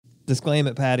Disclaim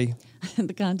it, Patty.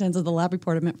 The contents of the lab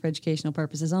report are meant for educational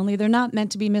purposes only. They're not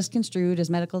meant to be misconstrued as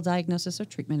medical diagnosis or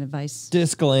treatment advice.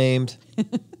 Disclaimed.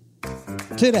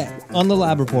 Today on the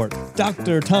lab report,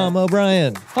 Dr. Tom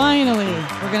O'Brien. Finally,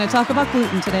 we're going to talk about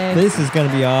gluten today. This is going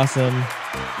to be awesome.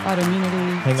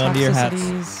 Autoimmunity. Hang on to your hats.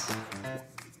 toxicities.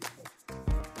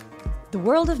 The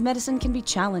world of medicine can be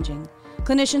challenging.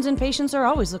 Clinicians and patients are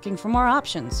always looking for more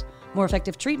options, more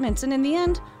effective treatments, and in the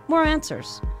end, more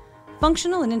answers.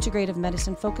 Functional and integrative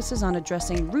medicine focuses on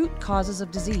addressing root causes of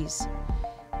disease.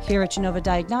 Here at Genova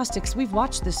Diagnostics, we've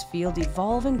watched this field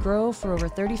evolve and grow for over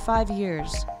 35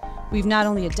 years. We've not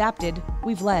only adapted,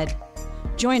 we've led.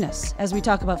 Join us as we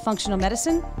talk about functional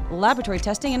medicine, laboratory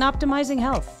testing, and optimizing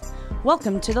health.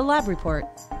 Welcome to the Lab Report.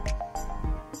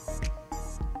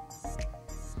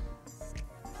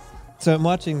 So I'm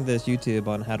watching this YouTube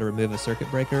on how to remove a circuit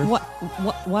breaker.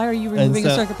 Why are you removing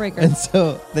a circuit breaker? And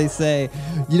so they say,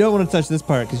 you don't want to touch this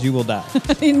part because you will die.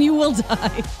 And you will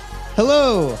die.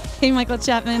 Hello. Hey, Michael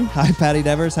Chapman. Hi, Patty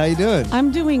Devers. How you doing? I'm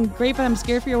doing great, but I'm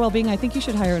scared for your well-being. I think you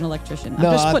should hire an electrician. I'm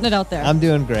just putting it out there. I'm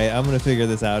doing great. I'm going to figure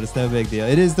this out. It's no big deal.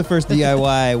 It is the first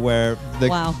DIY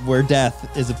where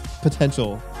death is a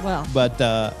potential. Wow. But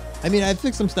I mean, I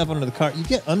fixed some stuff under the car. You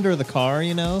get under the car,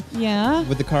 you know? Yeah.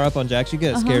 With the car up on jacks, you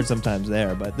get scared sometimes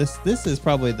there. But this is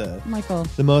probably the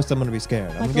most I'm going to be scared.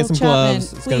 I'm going to get some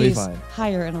gloves. It's going to be fine.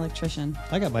 Hire an electrician.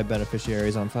 I got my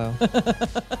beneficiaries on file.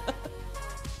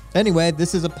 Anyway,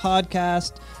 this is a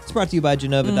podcast. It's brought to you by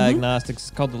Genova Diagnostics.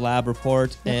 It's called The Lab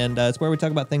Report. Yep. And it's where we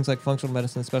talk about things like functional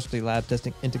medicine, specialty lab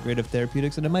testing, integrative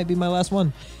therapeutics, and it might be my last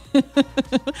one.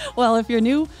 Well, if you're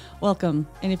new, welcome.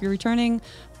 And if you're returning,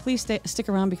 please stick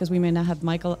around because we may not have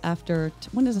Michael after...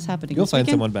 when is this happening? You'll find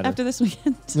someone better. After this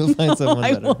weekend? You'll find someone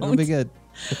better. Won't. It'll be good.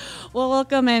 Well,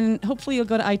 welcome, and hopefully you'll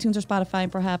go to iTunes or Spotify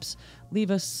and perhaps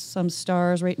leave us some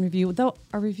stars, rate and review. Though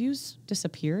our reviews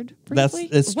disappeared briefly.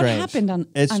 It's strange. What happened on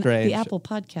the Apple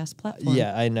Podcast platform?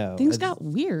 Yeah, I know. Things got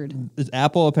weird.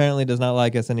 Apple apparently does not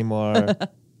like us anymore.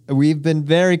 We've been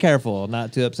very careful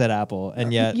not to upset Apple,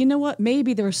 and yet... You know what?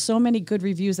 Maybe there were so many good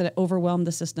reviews that it overwhelmed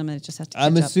the system, and it just has to catch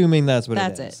I'm up. assuming that's what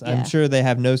it is. That's it, yeah. I'm sure they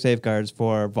have no safeguards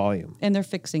for volume. And they're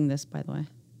fixing this, by the way.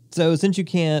 So since you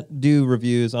can't do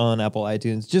reviews on Apple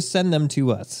iTunes, just send them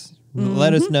to us.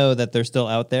 Let us know that they're still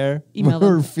out there. Email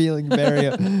We're them. feeling very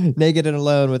naked and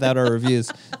alone without our reviews.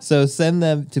 So send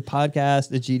them to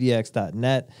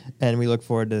podcast@gdx.net, and we look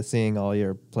forward to seeing all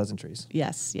your pleasantries.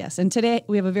 Yes, yes. And today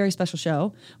we have a very special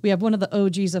show. We have one of the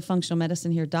OGs of functional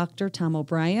medicine here, Dr. Tom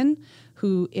O'Brien,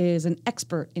 who is an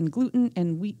expert in gluten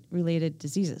and wheat-related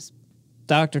diseases.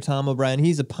 Dr. Tom O'Brien,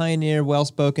 he's a pioneer,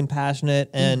 well-spoken, passionate,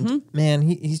 and man,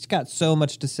 he's got so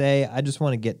much to say. I just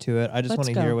want to get to it. I just want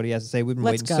to hear what he has to say. We've been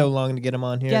waiting so long to get him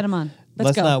on here. Get him on.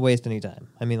 Let's not waste any time.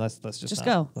 I mean, let's just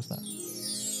go. Let's not.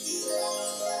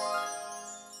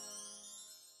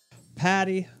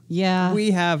 Patty. Yeah.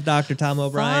 We have Dr. Tom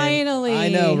O'Brien. Finally. I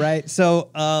know, right? So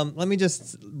let me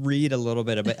just read a little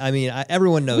bit of it. I mean,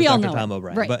 everyone knows Dr. Tom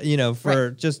O'Brien, right. But, you know,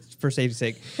 just for safety's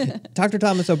sake, Dr.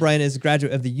 Thomas O'Brien is a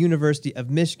graduate of the University of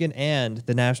Michigan and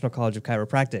the National College of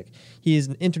Chiropractic. He is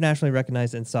an internationally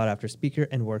recognized and sought-after speaker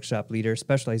and workshop leader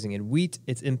specializing in wheat,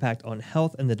 its impact on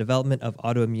health, and the development of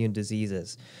autoimmune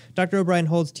diseases. Dr. O'Brien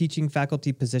holds teaching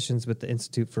faculty positions with the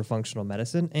Institute for Functional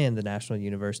Medicine and the National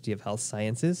University of Health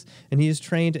Sciences, and he has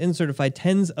trained and certified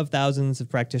tens of thousands of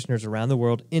practitioners around the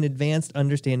world in advanced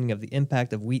understanding of the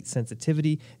impact of wheat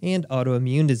sensitivity and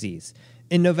autoimmune disease.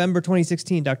 In November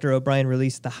 2016, Dr. O'Brien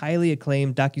released the highly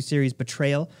acclaimed docuseries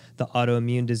Betrayal, the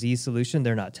Autoimmune Disease Solution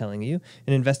They're Not Telling You,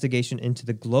 an investigation into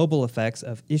the global effects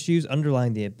of issues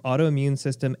underlying the autoimmune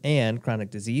system and chronic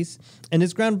disease. And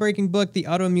his groundbreaking book, The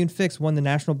Autoimmune Fix, won the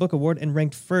National Book Award and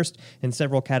ranked first in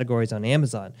several categories on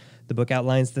Amazon. The book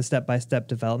outlines the step-by-step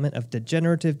development of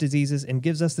degenerative diseases and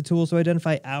gives us the tools to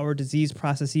identify our disease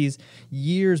processes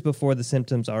years before the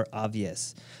symptoms are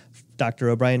obvious. Dr.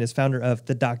 O'Brien is founder of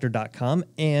thedoctor.com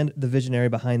and the visionary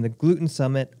behind the Gluten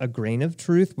Summit, A Grain of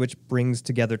Truth, which brings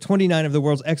together 29 of the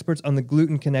world's experts on the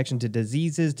gluten connection to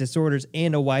diseases, disorders,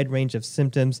 and a wide range of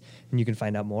symptoms. And you can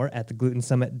find out more at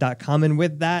theglutensummit.com. And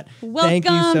with that, thank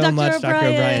you so much, Dr.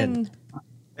 O'Brien.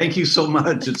 Thank you so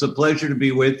much. It's a pleasure to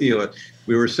be with you.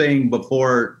 We were saying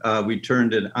before we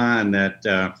turned it on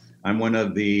that I'm one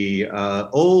of the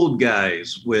old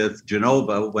guys with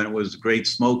Genova when it was Great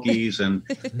Smokies and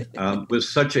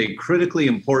was such a critically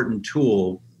important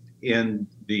tool in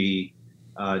the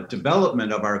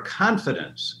development of our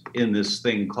confidence in this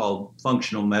thing called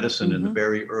functional medicine in the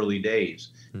very early days.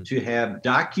 To have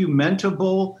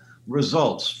documentable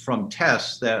results from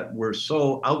tests that were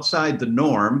so outside the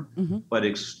norm, but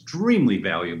extremely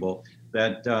valuable,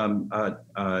 that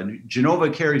Genova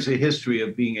carries a history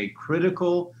of being a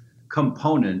critical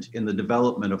component in the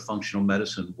development of functional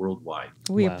medicine worldwide.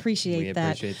 We appreciate that. We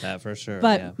appreciate that for sure.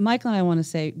 But Michael and I want to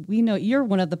say, we know you're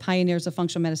one of the pioneers of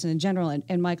functional medicine in general,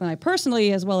 and Michael and I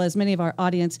personally, as well as many of our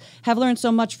audience, have learned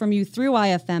so much from you through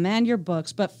IFM and your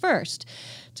books. But first,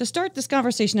 to start this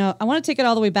conversation out, I want to take it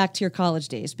all the way back to your college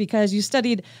days, because you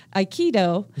studied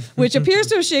Aikido, which appears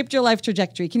to have shaped your life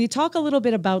trajectory. Can you talk a little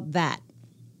bit about that?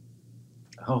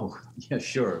 Oh, yeah,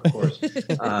 sure, of course.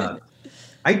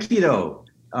 Aikido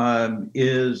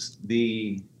is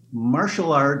the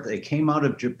martial art that came out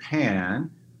of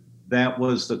Japan that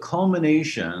was the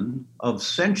culmination of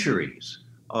centuries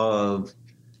of,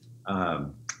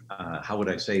 how would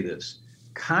I say this,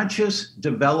 conscious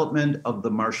development of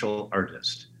the martial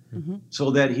artist,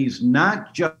 so that he's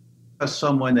not just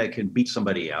someone that can beat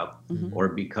somebody up or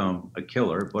become a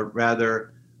killer, but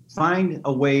rather find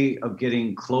a way of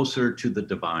getting closer to the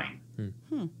divine.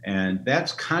 And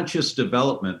that's conscious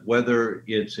development, whether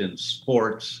it's in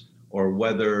sports or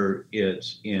whether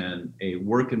it's in a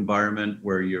work environment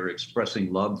where you're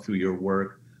expressing love through your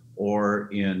work, or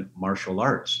in martial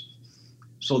arts.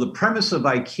 So the premise of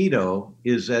Aikido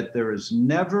is that there is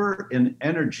never an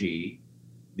energy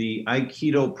the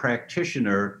Aikido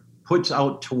practitioner puts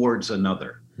out towards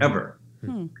another, ever.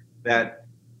 That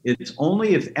it's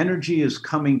only if energy is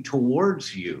coming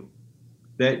towards you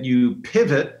that you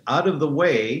pivot out of the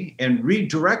way and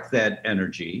redirect that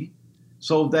energy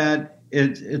so that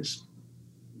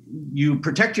you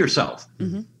protect yourself.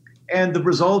 And the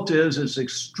result is it's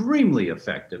extremely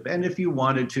effective. And if you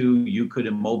wanted to, you could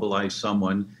immobilize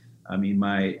someone. I mean,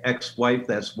 my ex-wife,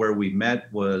 that's where we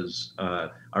met, was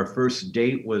our first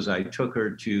date was I took her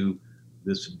to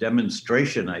this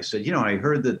demonstration. I said, you know, I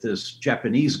heard that this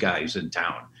Japanese guy's in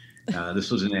town. This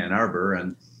was in Ann Arbor,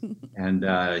 and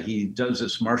he does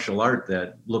this martial art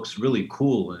that looks really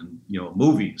cool in,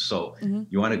 movies. So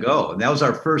you want to go? And that was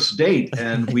our first date,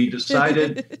 and we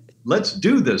decided, let's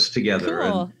do this together.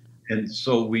 Cool. And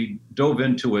so we dove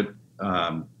into it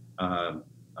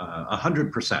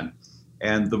 100%.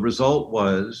 And the result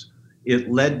was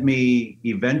it led me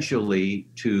eventually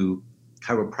to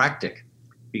chiropractic,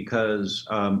 because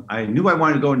I knew I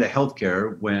wanted to go into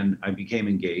healthcare when I became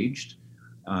engaged.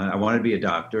 I wanted to be a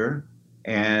doctor.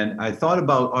 And I thought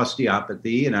about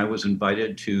osteopathy, and I was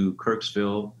invited to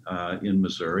Kirksville in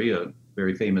Missouri, a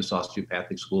very famous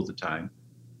osteopathic school at the time.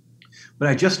 But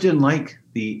I just didn't like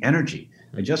the energy.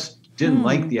 I just didn't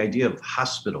like the idea of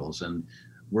hospitals and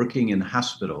working in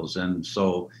hospitals. And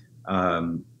so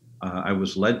I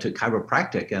was led to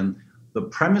chiropractic. And the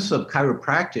premise of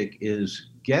chiropractic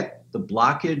is get the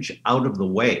blockage out of the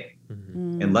way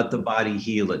and let the body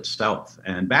heal itself.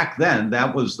 And back then,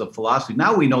 that was the philosophy.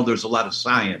 Now we know there's a lot of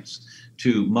science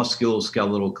to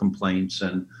musculoskeletal complaints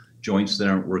and joints that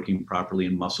aren't working properly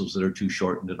and muscles that are too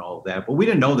shortened and all of that. But we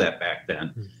didn't know that back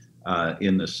then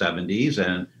in the 70s.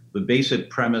 And the basic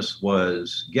premise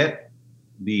was get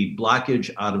the blockage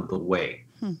out of the way.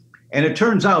 And it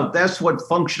turns out that's what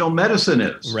functional medicine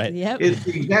is. Right. Yep. It's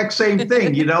the exact same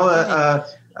thing.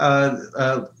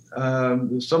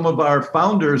 Some of our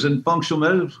founders in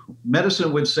functional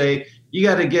medicine would say, you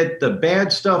got to get the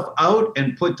bad stuff out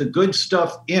and put the good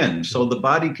stuff in so the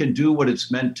body can do what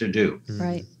it's meant to do.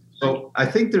 Right. So I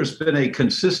think there's been a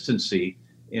consistency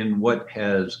in what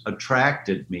has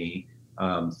attracted me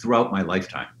throughout my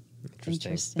lifetime.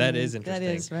 Interesting. That is interesting.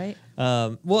 That is, right?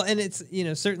 Well, and it's,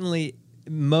 certainly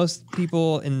most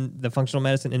people in the functional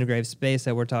medicine integrative space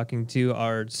that we're talking to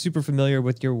are super familiar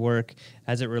with your work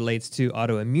as it relates to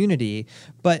autoimmunity.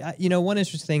 But, one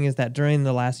interesting thing is that during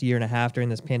the last year and a half, during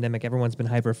this pandemic, everyone's been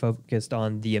hyper-focused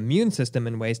on the immune system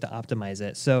and ways to optimize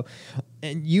it. So,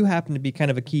 and you happen to be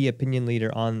kind of a key opinion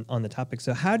leader on the topic.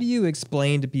 So how do you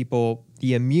explain to people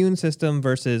the immune system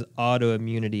versus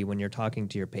autoimmunity when you're talking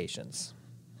to your patients?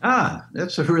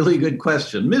 That's a really good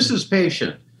question. Mrs.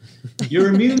 Patient, your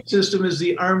immune system is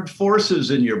the armed forces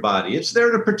in your body. It's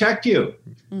there to protect you.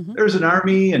 There's an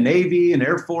Army, a Navy, an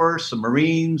Air Force, a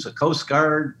Marines, a Coast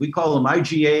Guard. We call them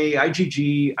IgA,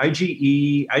 IgG,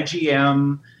 IgE,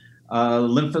 IgM,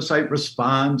 lymphocyte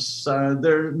response.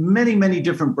 There are many, many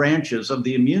different branches of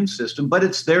the immune system, but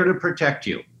it's there to protect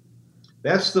you.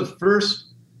 That's the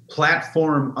first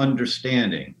platform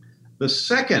understanding. The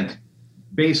second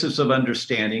basis of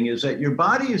understanding is that your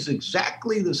body is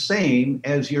exactly the same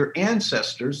as your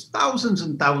ancestors thousands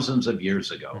and thousands of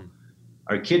years ago.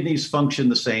 Our kidneys function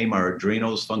the same, our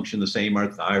adrenals function the same, our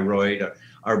thyroid,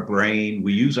 our brain.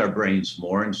 We use our brains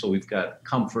more, and so we've got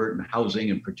comfort and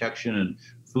housing and protection and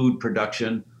food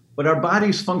production, but our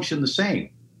bodies function the same.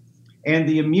 And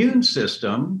the immune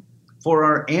system for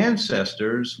our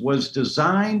ancestors was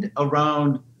designed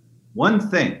around one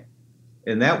thing,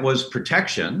 and that was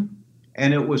protection.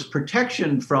 And it was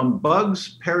protection from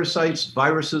bugs, parasites,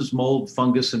 viruses, mold,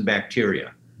 fungus, and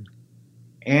bacteria.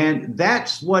 And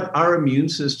that's what our immune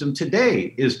system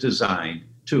today is designed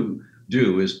to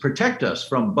do, is protect us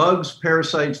from bugs,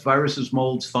 parasites, viruses,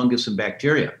 molds, fungus, and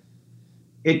bacteria.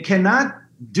 It cannot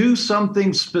do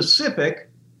something specific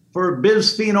for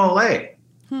bisphenol A,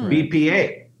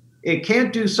 BPA. It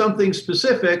can't do something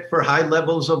specific for high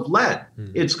levels of lead.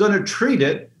 It's going to treat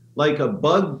it like a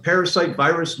bug, parasite,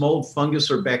 virus, mold, fungus,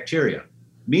 or bacteria,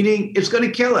 meaning it's going to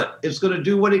kill it. It's going to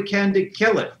do what it can to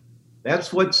kill it.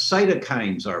 That's what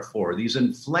cytokines are for. These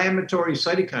inflammatory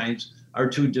cytokines are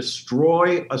to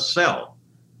destroy a cell.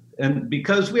 And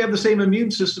because we have the same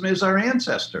immune system as our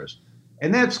ancestors,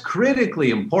 and that's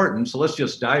critically important. So let's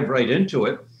just dive right into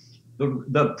it.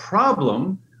 The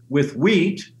problem with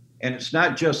wheat, and it's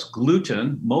not just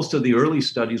gluten, most of the early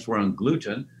studies were on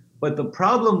gluten, but the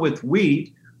problem with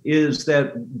wheat is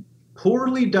that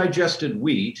poorly digested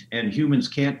wheat, and humans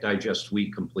can't digest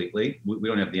wheat completely, we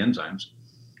don't have the enzymes,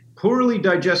 poorly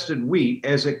digested wheat,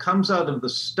 as it comes out of the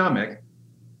stomach,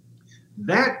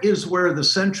 that is where the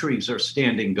sentries are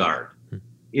standing guard,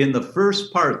 in the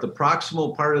first part, the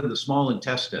proximal part of the small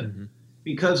intestine.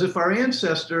 Because if our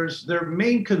ancestors, their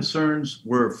main concerns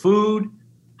were food,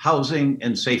 housing,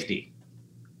 and safety.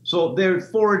 So they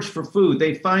forage for food,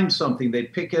 they find something, they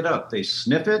pick it up, they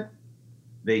sniff it,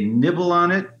 they nibble on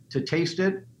it to taste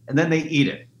it, and then they eat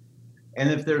it.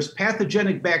 And if there's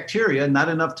pathogenic bacteria, not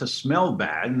enough to smell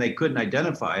bad, and they couldn't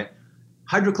identify it,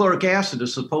 hydrochloric acid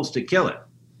is supposed to kill it.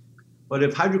 But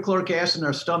if hydrochloric acid in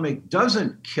our stomach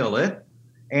doesn't kill it,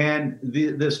 and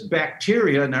this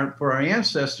bacteria for our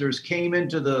ancestors came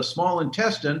into the small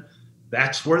intestine,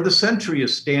 that's where the sentry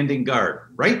is standing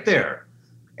guard, right there.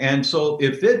 And so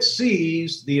if it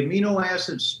sees the amino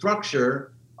acid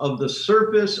structure of the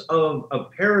surface of a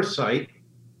parasite,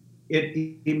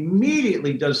 it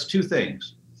immediately does two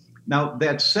things. Now,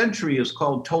 that sentry is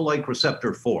called toll-like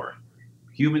receptor 4.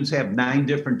 Humans have 9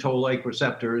 different toll-like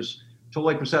receptors.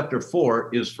 Toll-like receptor 4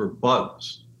 is for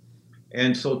bugs.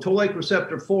 And so toll-like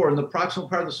receptor 4 in the proximal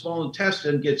part of the small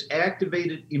intestine gets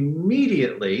activated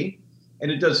immediately, and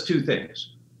it does two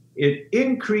things. It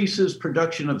increases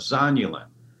production of zonulin.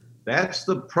 That's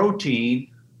the protein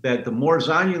that the more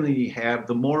zonulin you have,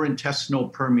 the more intestinal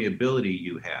permeability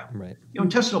you have. Right.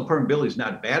 Intestinal permeability is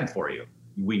not bad for you.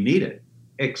 We need it.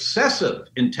 Excessive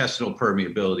intestinal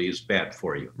permeability is bad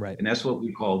for you. Right. And that's what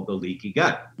we call the leaky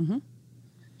gut.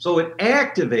 So it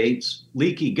activates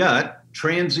leaky gut,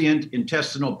 transient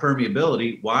intestinal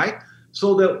permeability. Why?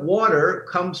 So that water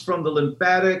comes from the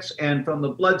lymphatics and from the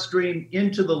bloodstream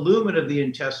into the lumen of the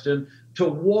intestine to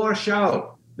wash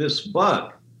out this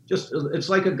bug. It's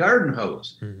like a garden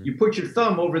hose. You put your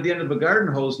thumb over the end of a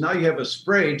garden hose, now you have a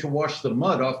spray to wash the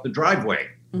mud off the driveway.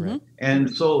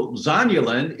 And so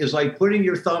zonulin is like putting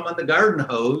your thumb on the garden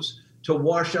hose to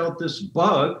wash out this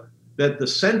bug that the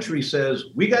sentry says,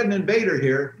 we got an invader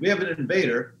here, we have an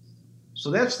invader.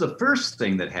 So that's the first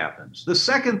thing that happens. The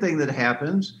second thing that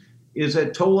happens is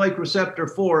that toll-like receptor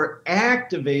 4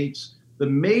 activates the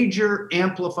major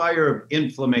amplifier of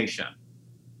inflammation,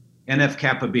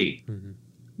 NF-kappa B.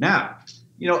 Now,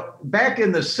 back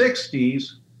in the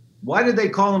 60s, why did they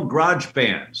call them garage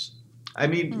bands? I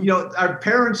mean, our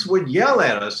parents would yell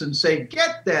at us and say,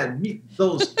 get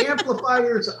those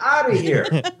amplifiers out of here.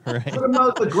 Put them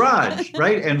out the garage,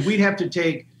 right? And we'd have to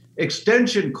take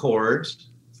extension cords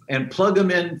and plug them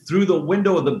in through the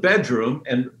window of the bedroom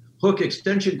and hook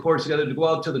extension cords together to go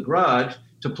out to the garage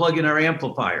to plug in our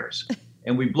amplifiers.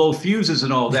 And we blow fuses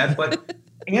and all that, but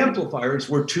amplifiers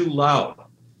were too loud,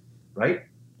 right?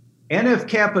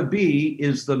 NF-kappa B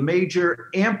is the major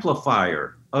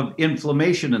amplifier of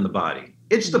inflammation in the body.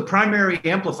 It's the primary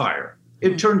amplifier.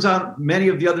 It turns on many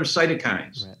of the other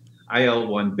cytokines,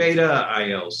 IL-1 beta,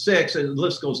 IL-6, and the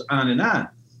list goes on and on.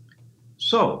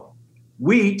 So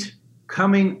wheat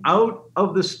coming out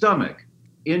of the stomach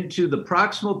into the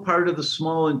proximal part of the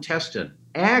small intestine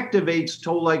activates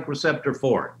toll-like receptor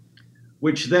 4,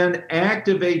 which then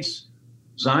activates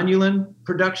zonulin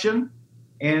production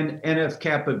and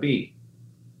NF-kappa B.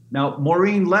 Now,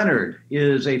 Maureen Leonard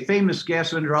is a famous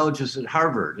gastroenterologist at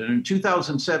Harvard, and in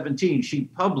 2017, she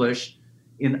published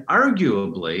in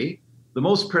arguably the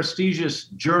most prestigious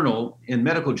journal in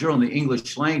medical journal in the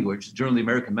English language, the Journal of the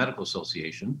American Medical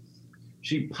Association.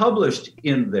 She published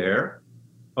in there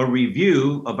a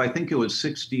review of, I think it was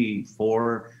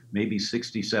 64, maybe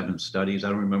 67 studies, I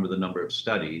don't remember the number of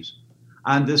studies,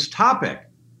 on this topic.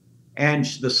 And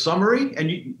the summary, and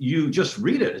you just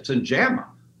read it, it's in JAMA.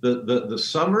 the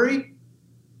summary,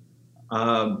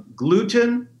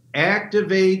 gluten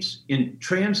activates in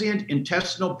transient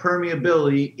intestinal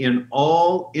permeability in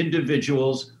all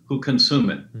individuals who consume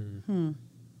it. Mm-hmm.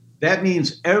 That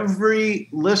means every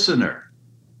listener,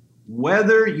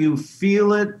 whether you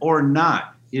feel it or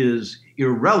not, is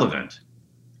irrelevant.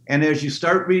 And as you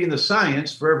start reading the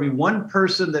science, for every one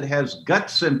person that has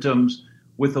gut symptoms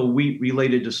with a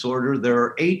wheat-related disorder, there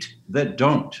are 8 that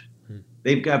don't.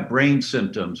 They've got brain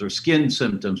symptoms or skin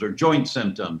symptoms or joint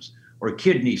symptoms or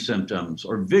kidney symptoms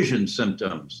or vision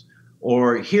symptoms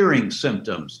or hearing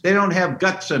symptoms. They don't have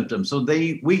gut symptoms, so they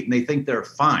eat wheat and they think they're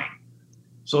fine.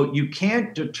 So you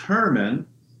can't determine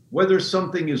whether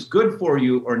something is good for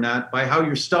you or not by how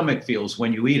your stomach feels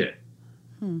when you eat it.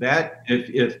 That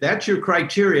if that's your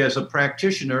criteria as a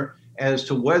practitioner as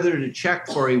to whether to check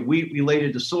for a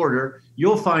wheat-related disorder,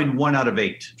 you'll find 1 out of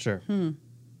 8. Sure.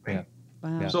 Yeah.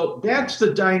 Wow. So that's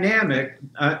the dynamic,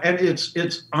 and it's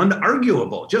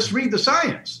unarguable. Just read the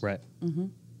science. Right. Mm-hmm.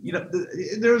 You know,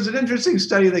 there was an interesting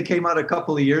study that came out a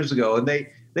couple of years ago, and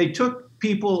they took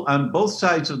people on both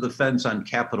sides of the fence on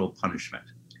capital punishment.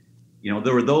 You know,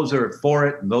 there were those that are for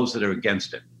it and those that are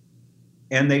against it.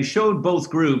 And they showed both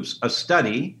groups a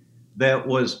study that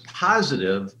was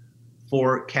positive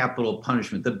for capital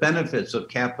punishment, the benefits of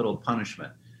capital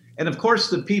punishment. And of course,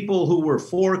 the people who were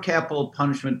for capital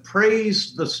punishment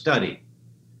praised the study.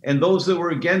 And those that were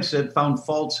against it found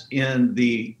faults in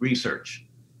the research.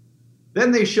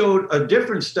 Then they showed a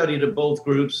different study to both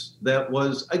groups that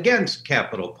was against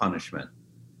capital punishment.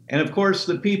 And of course,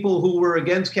 the people who were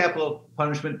against capital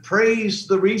punishment praised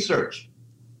the research.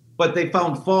 But they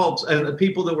found faults, and the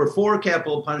people that were for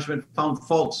capital punishment found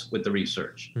faults with the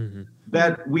research. Mm-hmm.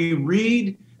 That we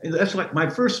read, and that's like my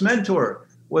first mentor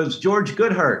was George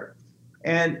Goodhart.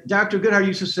 And Dr. Goodhart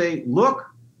used to say, look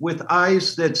with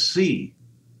eyes that see,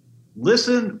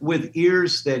 listen with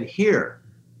ears that hear.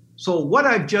 So what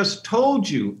I've just told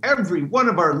you, every one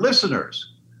of our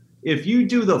listeners, if you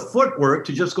do the footwork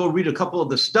to just go read a couple of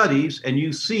the studies and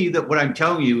you see that what I'm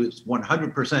telling you is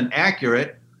 100%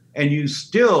 accurate, and you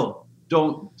still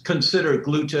don't consider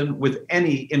gluten with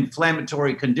any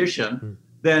inflammatory condition,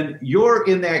 then you're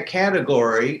in that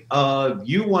category of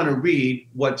you want to read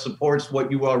what supports what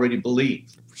you already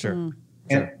believe. Sure.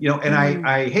 And you know, and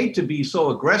I hate to be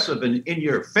so aggressive and in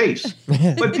your face,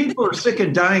 but people are sick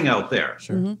and dying out there.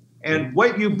 Sure. Mm-hmm. And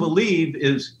what you believe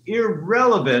is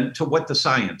irrelevant to what the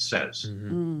science says.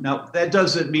 Mm-hmm. Now, that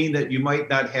doesn't mean that you might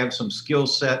not have some skill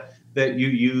set that you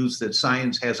use that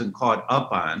science hasn't caught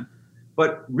up on.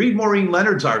 But read Maureen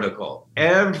Leonard's article.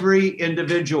 Every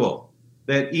individual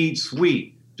that eats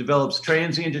wheat develops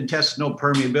transient intestinal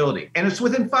permeability. And it's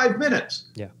within 5 minutes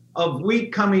of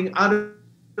wheat coming out of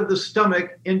the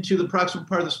stomach into the proximal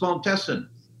part of the small intestine.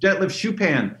 Detlef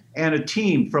Schupan and a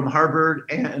team from Harvard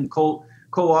and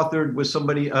co-authored with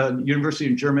somebody, University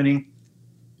in Germany.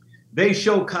 They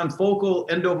show confocal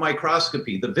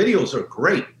endomicroscopy. The videos are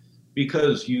great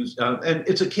because and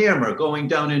it's a camera going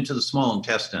down into the small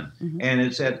intestine, and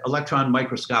it's at electron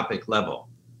microscopic level.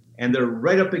 And they're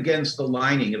right up against the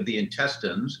lining of the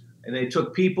intestines. And they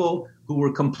took people who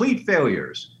were complete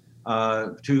failures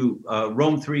to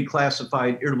Rome 3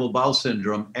 classified irritable bowel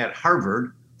syndrome at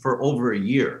Harvard for over a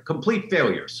year. Complete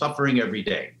failure, suffering every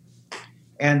day.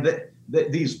 And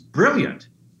these brilliant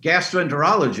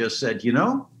gastroenterologists said, you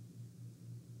know,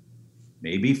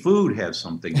 maybe food has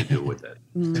something to do with it.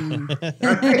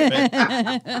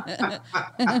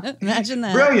 Imagine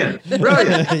that.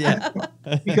 Brilliant. Yeah.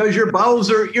 Because your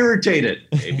bowels are irritated.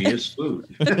 Maybe it's food.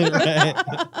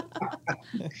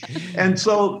 And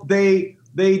so they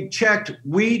checked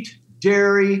wheat,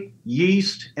 dairy,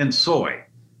 yeast, and soy.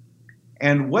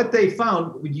 And what they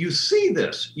found, you see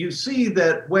this. You see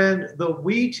that when the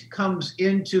wheat comes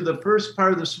into the first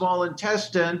part of the small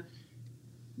intestine,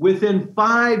 within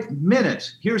 5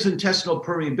 minutes, here's intestinal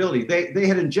permeability. They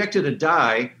had injected a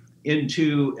dye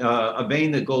into a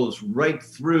vein that goes right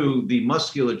through the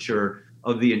musculature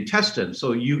of the intestine.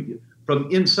 So you, from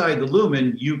inside the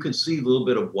lumen, you could see a little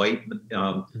bit of white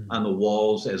on the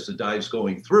walls as the dye's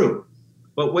going through.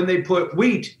 But when they put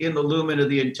wheat in the lumen of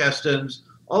the intestines,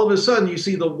 all of a sudden you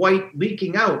see the white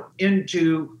leaking out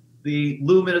into the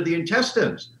lumen of the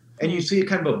intestines. And you see a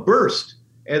kind of a burst.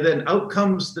 And then out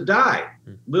comes the dye,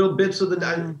 little bits of the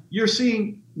dye. You're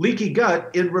seeing leaky gut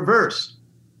in reverse.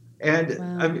 And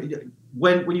I mean,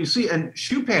 when you see, and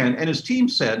Schupan and his team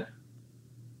said,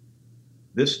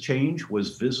 this change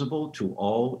was visible to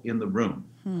all in the room.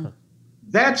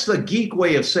 That's the geek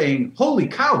way of saying, holy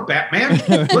cow, Batman,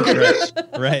 look at this.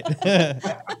 Right.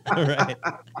 Right.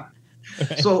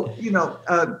 So, you know,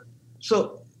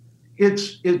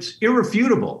 it's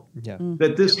irrefutable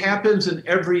that this happens in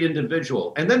every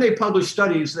individual. And then they publish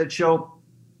studies that show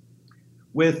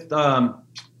with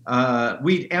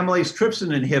wheat amylase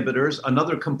trypsin inhibitors,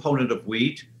 another component of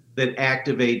wheat that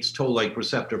activates toll-like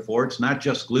receptor 4. It's not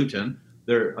just gluten.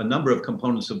 There are a number of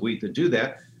components of wheat that do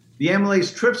that. The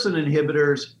amylase trypsin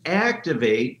inhibitors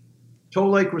activate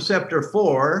toll-like receptor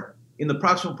 4 in the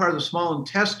proximal part of the small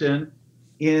intestine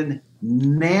in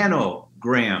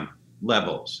nanogram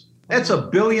levels. That's a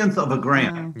billionth of a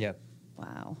gram. Yeah.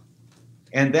 Wow.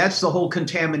 And that's the whole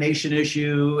contamination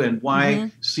issue and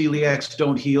why celiacs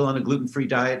don't heal on a gluten-free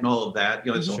diet and all of that.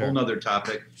 You know, it's a whole nother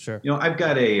topic. Sure. You know, I've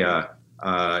got a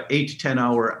 8 to 10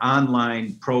 hour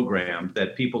online program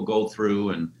that people go through,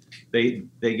 and they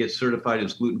get certified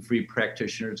as gluten-free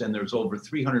practitioners, and there's over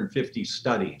 350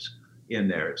 studies in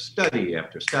there, study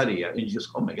after study, and you just,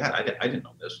 oh my God, I didn't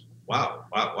know this. Wow.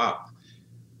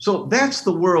 So that's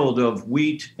the world of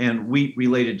wheat and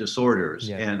wheat-related disorders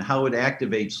and how it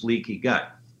activates leaky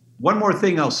gut. One more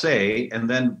thing I'll say, and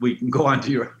then we can go on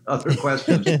to your other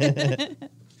questions.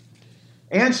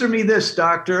 Answer me this,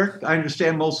 doctor. I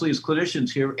understand mostly as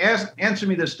clinicians here. Answer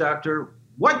me this, doctor.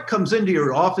 What comes into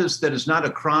your office that is not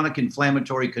a chronic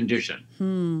inflammatory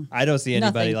condition? I don't see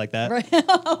anybody like that. Right.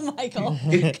 Oh, Michael.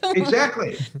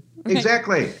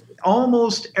 Exactly.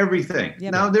 Almost everything.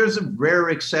 Yep. Now, there's a rare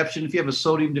exception. If you have a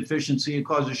sodium deficiency, it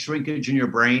causes shrinkage in your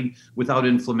brain without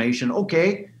inflammation.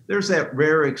 Okay, there's that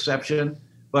rare exception.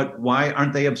 But why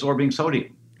aren't they absorbing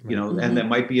sodium? You know, and there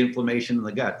might be inflammation in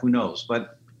the gut. Who knows?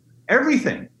 But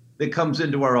everything that comes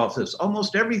into our office,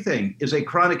 almost everything, is a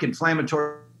chronic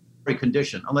inflammatory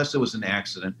condition, unless it was an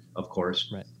accident, of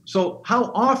course. Right. So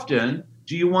how often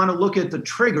do you want to look at the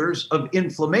triggers of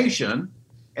inflammation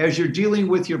as you're dealing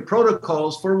with your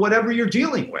protocols for whatever you're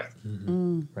dealing with?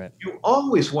 Right. You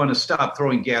always want to stop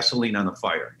throwing gasoline on the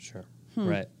fire. Sure.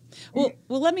 Right. Well,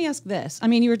 let me ask this. I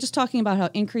mean, you were just talking about how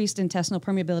increased intestinal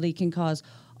permeability can cause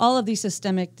all of these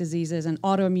systemic diseases and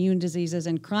autoimmune diseases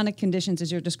and chronic conditions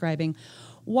as you're describing.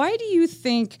 Why do you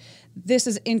think this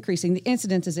is increasing? The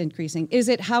incidence is increasing. Is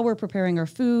it how we're preparing our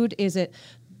food? Is it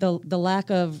the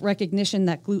lack of recognition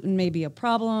that gluten may be a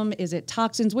problem? Is it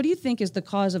toxins? What do you think is the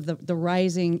cause of the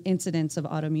rising incidence of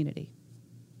autoimmunity?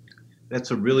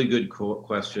 That's a really good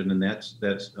question, and that's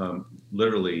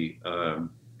literally a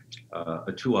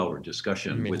 2-hour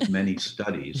discussion with many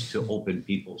studies to open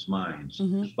people's minds.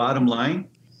 Bottom line,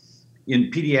 in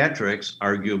pediatrics,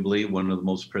 arguably one of the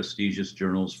most prestigious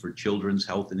journals for children's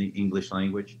health in the English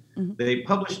language, they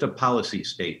published a policy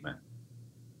statement.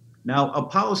 Now, a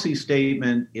policy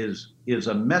statement is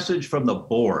a message from the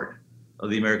board of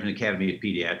the American Academy of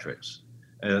Pediatrics.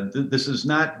 This is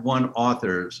not one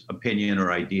author's opinion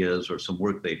or ideas or some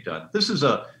work they've done. This is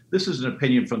an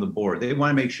opinion from the board. They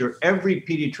want to make sure every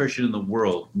pediatrician in the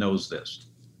world knows this.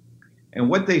 And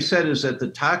what they said is that the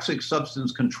Toxic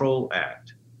Substance Control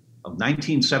Act of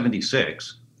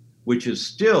 1976, which is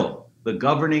still the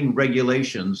governing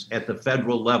regulations at the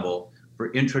federal level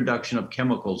for introduction of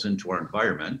chemicals into our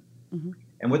environment.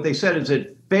 And what they said is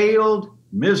it failed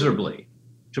miserably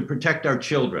to protect our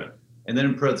children, and then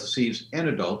in parentheses, and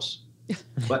adults.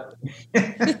 But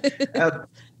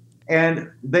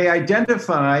and they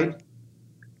identified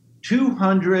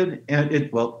 200, and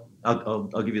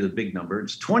I'll give you the big number.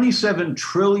 It's 27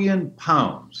 trillion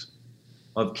pounds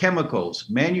of chemicals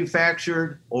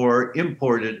manufactured or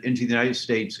imported into the United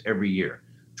States every year.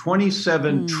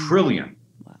 27 trillion.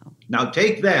 Wow. Now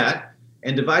take that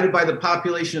and divide it by the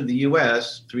population of the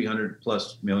US, 300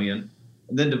 plus million,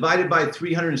 and then divide it by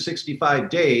 365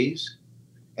 days,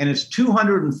 and it's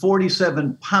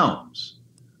 247 pounds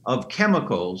of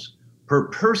chemicals per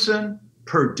person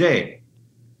per day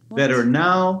that are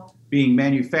now being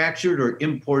manufactured or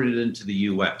imported into the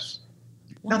US.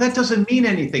 Now, that doesn't mean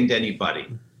anything to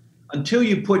anybody until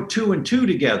you put 2 and 2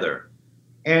 together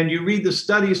and you read the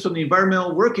studies from the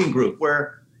Environmental Working Group,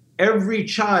 where every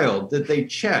child that they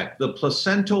check, the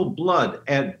placental blood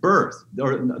at birth,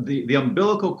 or the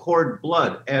umbilical cord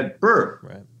blood at birth,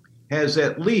 has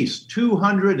at least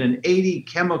 280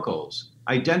 chemicals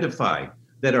identified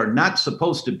that are not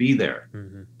supposed to be there.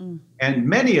 And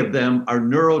many of them are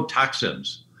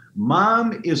neurotoxins.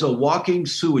 Mom is a walking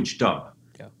sewage dump.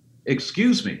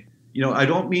 Excuse me, you know, I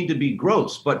don't mean to be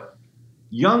gross, but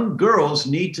young girls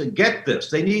need to get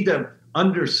this. They need to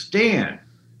understand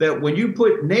that when you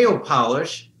put nail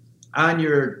polish on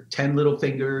your 10 little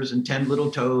fingers and 10 little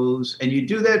toes, and you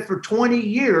do that for 20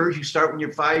 years, you start when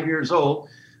you're 5 years old,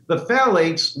 the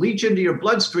phthalates leach into your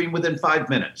bloodstream within 5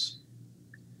 minutes.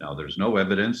 Now, there's no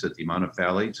evidence that the amount of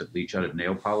phthalates that leach out of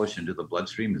nail polish into the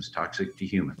bloodstream is toxic to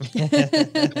humans.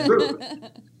 It's true.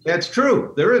 That's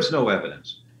true. There is no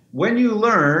evidence. When you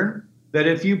learn that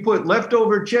if you put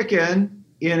leftover chicken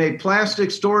in a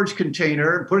plastic storage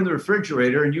container and put it in the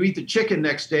refrigerator and you eat the chicken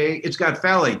next day, it's got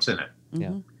phthalates in it.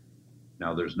 Yeah.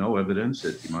 Now, there's no evidence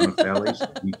that the amount of phthalates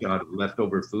that we got of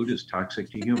leftover food is toxic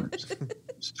to humans.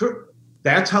 It's true.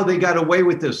 That's how they got away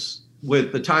with this,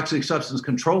 with the Toxic Substance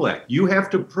Control Act. You have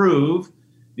to prove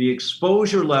the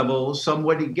exposure level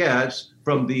somebody gets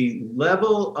from the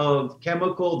level of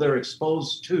chemical they're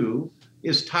exposed to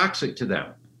is toxic to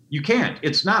them. You can't.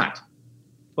 It's not.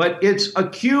 But it's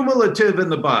accumulative in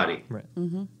the body. Right.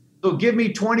 Mm-hmm. So give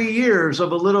me 20 years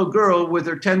of a little girl with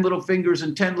her 10 little fingers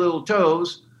and 10 little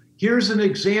toes. Here's an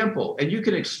example. And you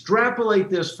can extrapolate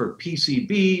this for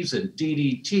PCBs and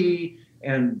DDT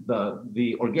and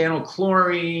the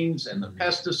organochlorines and the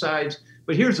pesticides.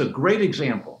 But here's a great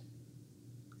example.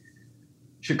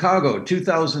 Chicago,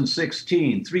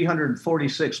 2016,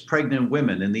 346 pregnant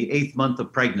women in the 8th month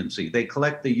of pregnancy. They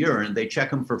collect the urine, they check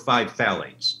them for 5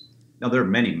 phthalates. Now, there are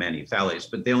many, many phthalates,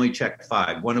 but they only checked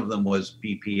 5. One of them was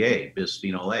BPA,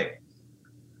 bisphenol A.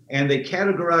 And they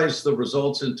categorized the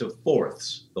results into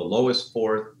fourths, the lowest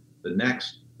fourth, the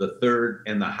next, the third,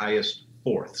 and the highest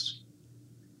fourths.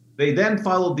 They then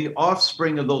followed the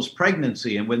offspring of those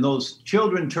pregnancy, and when those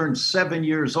children turned 7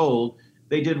 years old,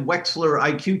 they did Wechsler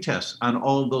IQ tests on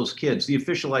all of those kids, the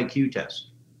official IQ test.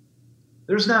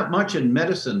 There's not much in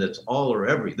medicine that's all or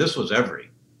every. This was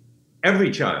every. Every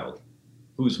child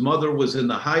whose mother was in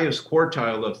the highest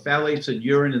quartile of phthalates in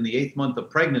urine in the 8th month of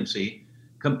pregnancy,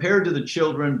 compared to the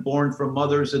children born from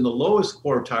mothers in the lowest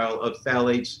quartile of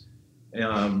phthalates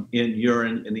in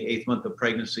urine in the 8th month of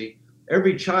pregnancy.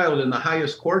 Every child in the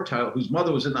highest quartile, whose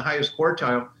mother was in the highest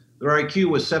quartile, their IQ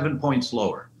was 7 points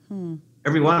lower.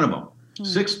 Every one of them.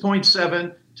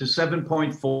 6.7 to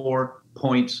 7.4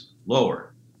 points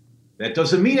lower. That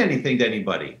doesn't mean anything to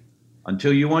anybody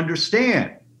until you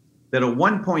understand that a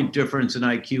 1 point difference in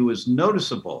IQ is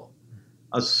noticeable.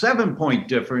 A 7-point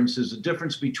difference is the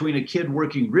difference between a kid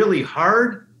working really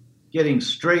hard, getting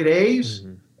straight A's,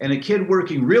 and a kid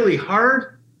working really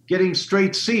hard, getting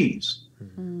straight C's.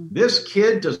 This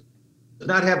kid does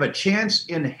not have a chance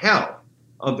in hell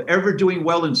of ever doing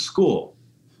well in school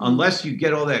unless you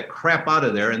get all that crap out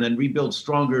of there and then rebuild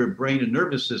stronger brain and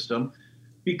nervous system.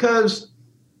 Because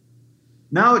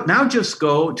now just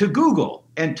go to Google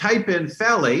and type in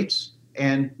phthalates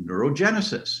and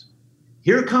neurogenesis.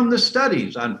 Here come the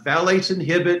studies on phthalates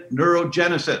inhibit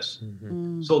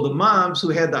neurogenesis. So the moms who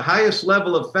had the highest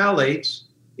level of phthalates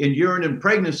in urine and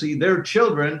pregnancy, their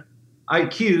children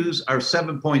IQs are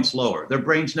 7 points lower. Their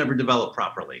brains never develop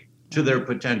properly to their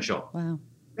potential. Wow.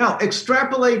 Now,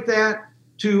 extrapolate that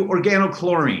to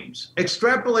organochlorines,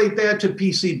 extrapolate that to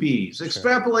PCBs,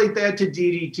 extrapolate that to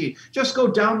DDT. Just go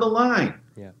down the line.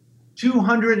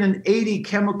 280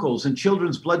 chemicals in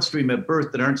children's bloodstream at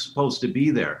birth that aren't supposed to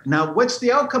be there. Now, what's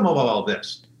the outcome of all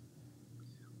this?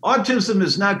 Autism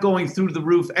is not going through the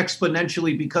roof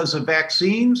exponentially because of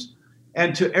vaccines.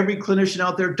 And to every clinician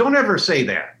out there, don't ever say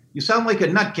that. You sound like a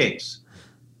nutcase.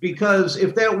 Because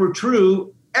if that were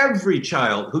true, every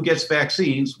child who gets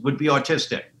vaccines would be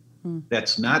autistic.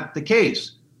 That's not the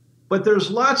case. But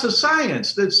there's lots of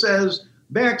science that says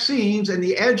vaccines and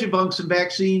the adjuvants in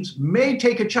vaccines may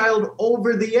take a child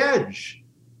over the edge.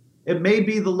 It may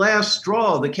be the last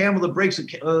straw, the camel that breaks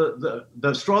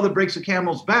the straw that breaks the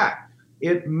camel's back.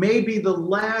 It may be the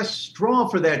last straw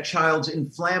for that child's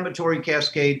inflammatory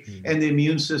cascade, and the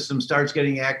immune system starts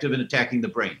getting active and attacking the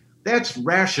brain. That's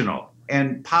rational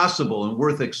and possible and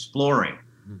worth exploring,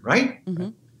 right?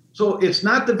 So it's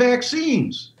not the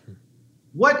vaccines.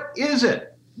 What is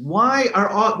it? Why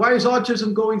is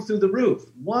autism going through the roof?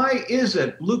 Why is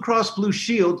it Blue Cross Blue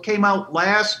Shield came out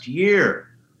last year,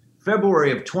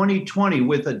 February of 2020,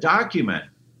 with a document,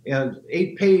 an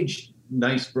 8-page,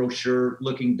 nice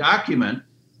brochure-looking document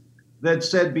that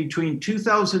said between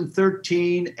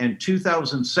 2013 and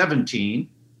 2017,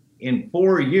 in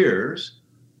 4 years,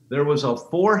 there was a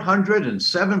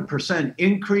 407%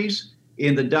 increase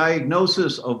in the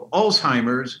diagnosis of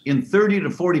Alzheimer's in 30 to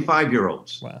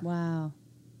 45-year-olds. Wow.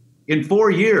 In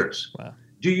 4 years. Wow.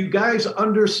 Do you guys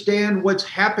understand what's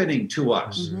happening to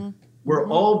us? We're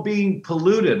all being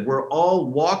polluted. We're all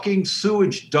walking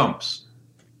sewage dumps.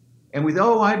 And we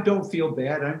go, oh, I don't feel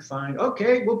bad. I'm fine.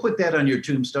 Okay, we'll put that on your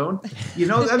tombstone. You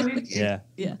know, I mean,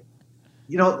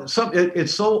 you know,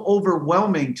 it's so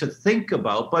overwhelming to think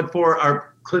about. But for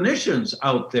our clinicians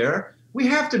out there, we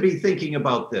have to be thinking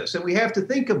about this. And we have to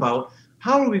think about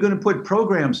how are we going to put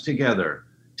programs together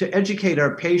to educate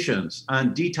our patients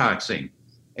on detoxing,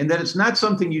 and that it's not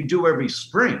something you do every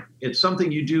spring. It's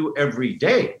something you do every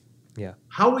day.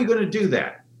 How are we going to do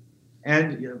that?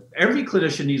 And every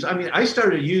clinician needs, I mean, I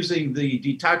started using the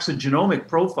detoxigenomic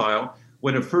profile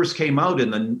when it first came out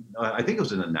in the, I think it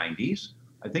was in the 90s.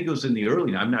 I think it was in the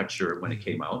early, I'm not sure when it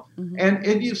came out.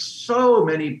 And so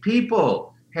many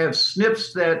people have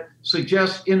SNPs that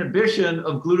suggest inhibition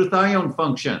of glutathione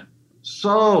function.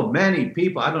 So many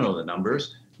people, I don't know the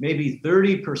numbers, maybe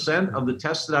 30% of the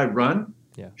tests that I run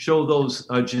show those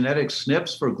genetic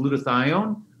SNPs for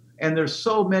glutathione. And there's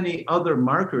so many other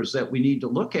markers that we need to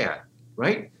look at,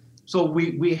 right? So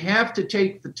we have to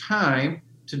take the time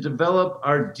to develop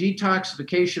our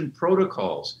detoxification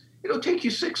protocols. It'll take you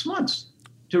 6 months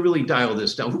to really dial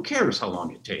this down. Who cares how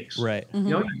long it takes? Right.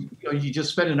 You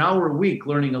just spend an hour a week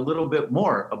learning a little bit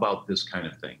more about this kind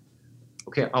of thing.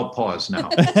 Okay, I'll pause now.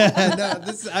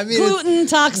 Gluten,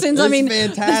 toxins.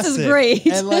 Fantastic. This is great.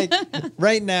 And like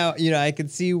right now, I can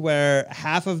see where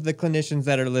half of the clinicians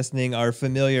that are listening are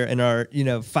familiar and are,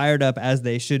 fired up as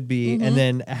they should be.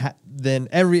 And then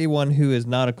everyone who is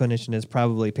not a clinician is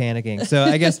probably panicking. So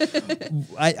I guess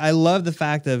I love the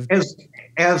fact of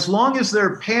as long as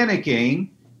they're panicking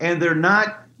and they're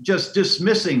not just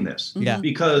dismissing this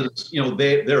because,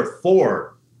 they're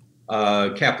for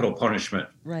capital punishment.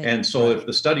 Right. And so if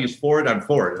the study is for it, I'm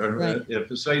for it. Or if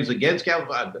the study is against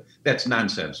capital, that's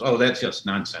nonsense. Oh, that's just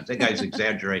nonsense. That guy's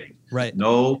exaggerating. Right.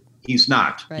 No, he's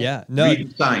not. Right. Yeah. No.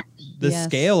 Read science. The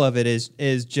scale of it is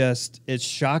just, it's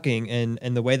shocking.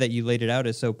 And the way that you laid it out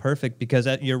is so perfect because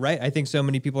you're right. I think so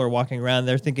many people are walking around,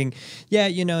 they're thinking,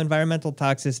 environmental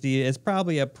toxicity is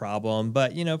probably a problem,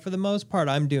 but for the most part,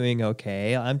 I'm doing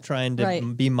okay. I'm trying to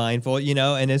be mindful,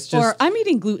 and it's just. Or I'm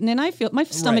eating gluten and I feel my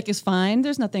stomach is fine.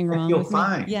 There's nothing wrong with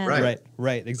fine. me. Yeah.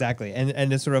 Right. Exactly.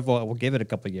 And it's sort of, we'll give it a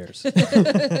couple of years.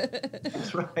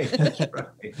 That's right.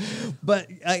 But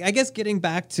I guess getting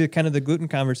back to kind of the gluten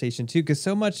conversation too, because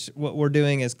so much what we're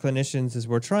doing as clinicians is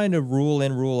we're trying to rule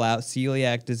in, rule out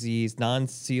celiac disease,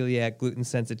 non-celiac gluten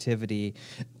sensitivity.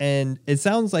 And it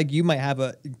sounds like you might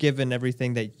have given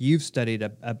everything that you've studied,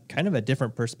 a kind of a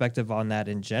different perspective on that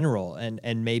in general,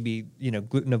 and maybe,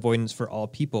 gluten avoidance for all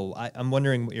people. I'm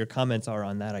wondering what your comments are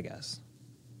on that, I guess.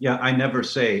 Yeah, I never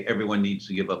say everyone needs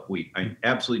to give up wheat. I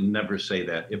absolutely never say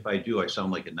that. If I do, I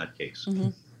sound like a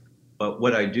nutcase. But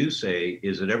what I do say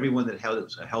is that everyone that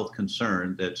has a health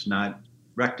concern that's not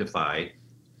rectified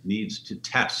needs to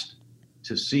test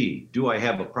to see, do I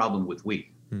have a problem with wheat?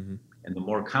 And the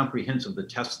more comprehensive the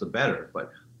test, the better.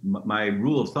 But my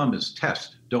rule of thumb is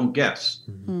test, don't guess.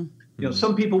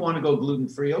 Some people want to go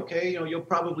gluten-free. Okay, you'll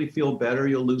probably feel better.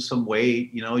 You'll lose some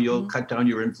weight. You'll cut down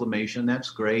your inflammation.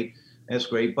 That's great.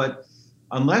 But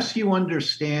unless you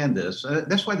understand this,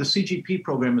 that's why the CGP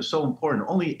program is so important.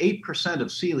 Only 8% of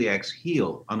celiacs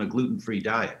heal on a gluten-free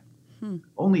diet.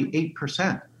 Only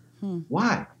 8%.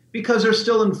 Why? Because they're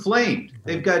still inflamed.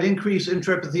 They've got increased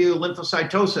intraepithelial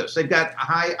lymphocytosis. They've got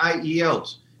high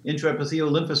IELs, intraepithelial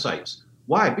lymphocytes.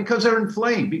 Why? Because they're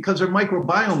inflamed, because their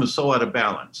microbiome is so out of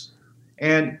balance.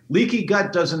 And leaky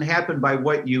gut doesn't happen by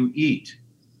what you eat.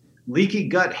 Leaky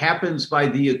gut happens by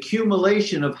the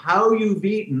accumulation of how you've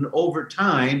eaten over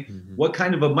time, what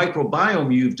kind of a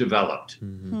microbiome you've developed,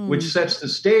 which sets the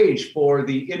stage for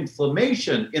the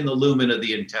inflammation in the lumen of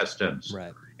the intestines.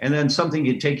 Right. And then something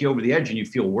can take you over the edge and you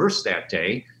feel worse that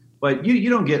day. But you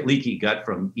don't get leaky gut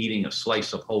from eating a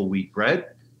slice of whole wheat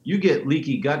bread. You get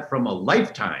leaky gut from a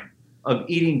lifetime of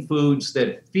eating foods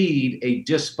that feed a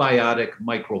dysbiotic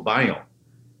microbiome.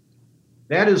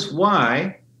 That is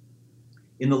why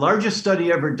in the largest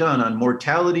study ever done on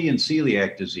mortality and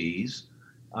celiac disease,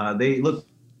 they looked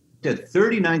at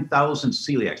 39,000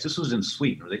 celiacs. This was in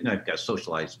Sweden. They've got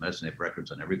socialized medicine, they have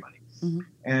records on everybody.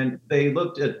 And they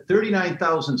looked at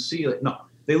 39,000 celiac. No,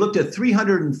 they looked at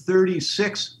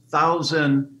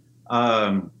 336,000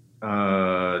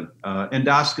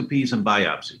 endoscopies and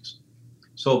biopsies.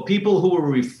 So people who were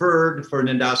referred for an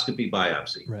endoscopy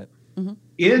biopsy. Right.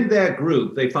 In that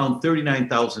group, they found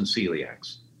 39,000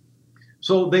 celiacs.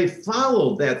 So they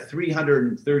followed that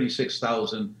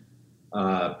 336,000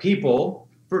 people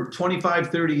for 25,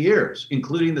 30 years,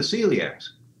 including the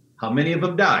celiacs. How many of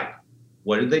them died?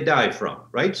 What did they die from,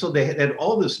 right? So they had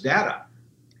all this data.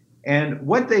 And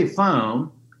what they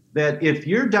found, that if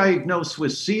you're diagnosed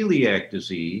with celiac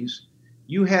disease,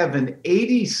 you have an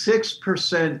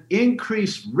 86%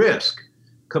 increased risk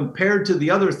compared to the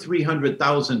other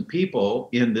 300,000 people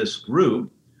in this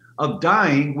group of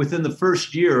dying within the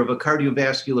first year of a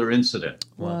cardiovascular incident.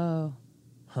 Wow.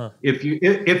 Huh.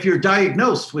 If you're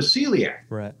diagnosed with celiac.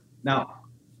 Right. Now,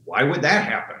 why would that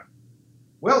happen?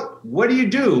 Well, what do you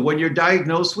do when you're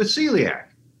diagnosed with celiac?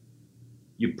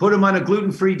 You put them on a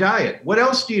gluten-free diet. What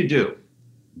else do you do?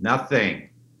 Nothing.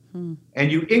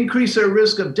 And you increase their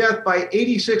risk of death by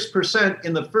 86%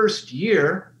 in the first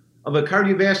year of a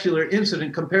cardiovascular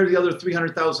incident compared to the other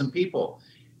 300,000 people.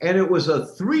 And it was a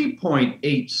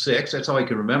 3.86, that's how I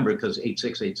can remember because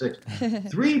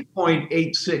 8686,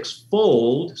 3.86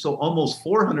 fold, so almost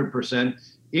 400%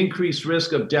 increased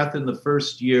risk of death in the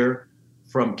first year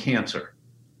from cancer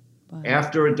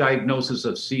after a diagnosis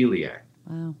of celiac.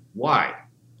 Wow. Why?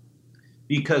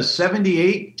 Because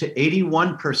 78 to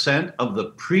 81% of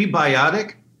the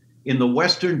prebiotic in the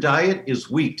Western diet is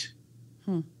wheat.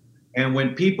 And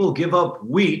when people give up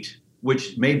wheat,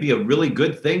 which may be a really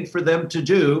good thing for them to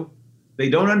do, they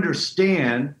don't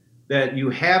understand that you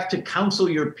have to counsel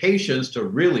your patients to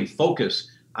really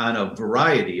focus on a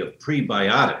variety of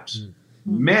prebiotics,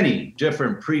 many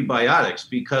different prebiotics,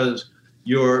 because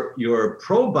your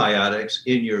probiotics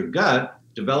in your gut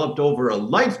developed over a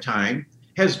lifetime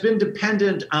has been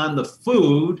dependent on the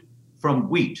food from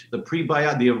wheat, the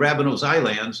arabinose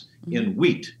islands in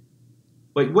wheat.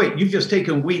 But wait, you've just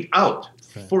taken wheat out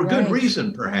for good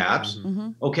reason, perhaps.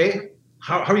 Okay,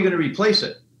 how are you going to replace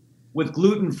it? With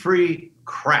gluten-free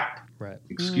crap.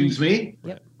 Excuse me?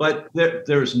 But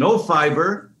there's no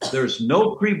fiber, there's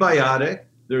no prebiotic,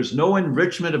 there's no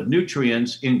enrichment of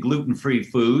nutrients in gluten-free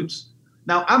foods.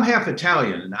 Now, I'm half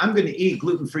Italian, and I'm going to eat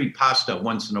gluten-free pasta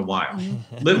once in a while.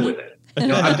 Live with it.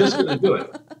 I'm just going to do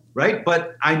it, right?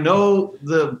 But I know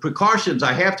the precautions.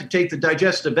 I have to take the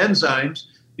digestive enzymes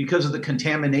because of the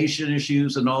contamination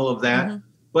issues and all of that.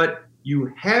 But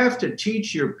you have to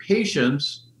teach your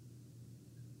patients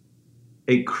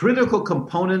a critical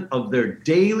component of their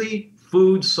daily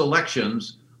food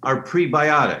selections are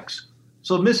prebiotics.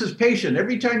 So, Mrs. Patient,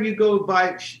 every time you go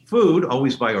buy food,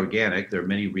 always buy organic. There are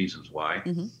many reasons why.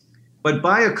 But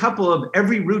buy a couple of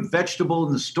every root vegetable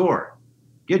in the store.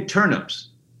 Get turnips,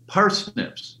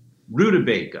 parsnips,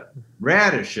 rutabaga,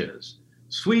 radishes,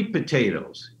 sweet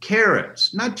potatoes,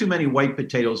 carrots, not too many white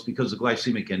potatoes because of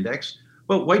glycemic index,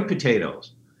 but white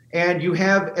potatoes. And you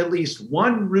have at least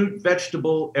one root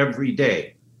vegetable every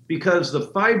day because the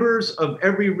fibers of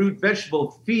every root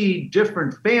vegetable feed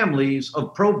different families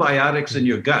of probiotics in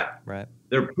your gut.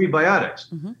 They're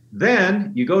prebiotics.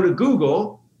 Then you go to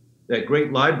Google, that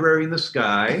great library in the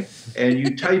sky, and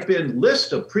you type in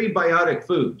list of prebiotic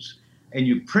foods, and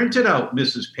you print it out,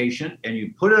 Mrs. Patient, and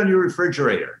you put it on your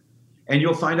refrigerator, and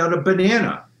you'll find out a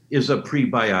banana is a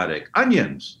prebiotic.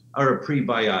 Onions are a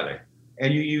prebiotic.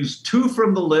 And you use 2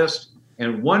 from the list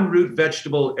and 1 root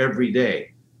vegetable every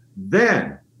day.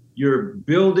 Then you're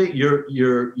building,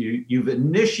 you've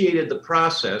initiated the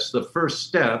process, the first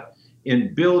step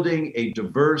in building a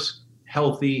diverse,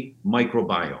 healthy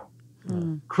microbiome.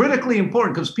 Critically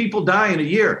important because people die in a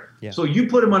year. So you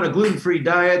put them on a gluten-free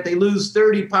diet, they lose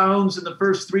 30 pounds in the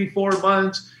first 3-4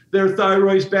 months. Their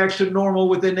thyroid's back to normal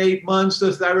within 8 months.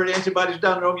 The thyroid antibodies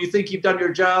down to normal. You think you've done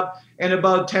your job, and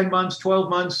about 10 months, 12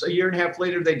 months, a year and a half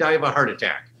later, they die of a heart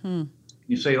attack.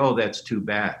 You say, "Oh, that's too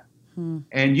bad,"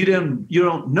 and you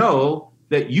don't know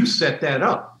that you set that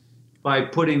up by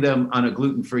putting them on a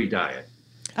gluten-free diet.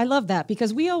 I love that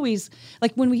because we always,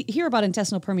 like when we hear about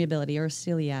intestinal permeability or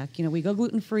celiac, we go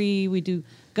gluten-free, we do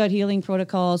gut healing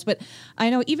protocols. But I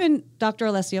know even Dr.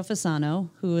 Alessio Fasano,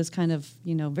 who is kind of,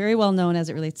 very well known as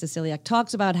it relates to celiac,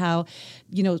 talks about how,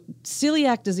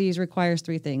 celiac disease requires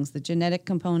 3 things: the genetic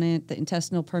component, the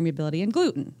intestinal permeability, and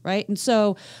gluten, right? And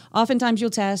so oftentimes you'll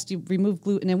test, you remove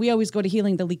gluten, and we always go to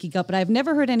healing the leaky gut. But I've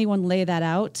never heard anyone lay that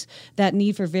out, that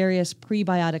need for various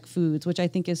prebiotic foods, which I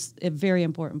think is a very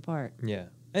important part. Yeah.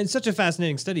 And it's such a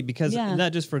fascinating study because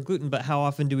not just for gluten, but how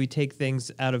often do we take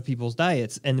things out of people's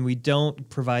diets and we don't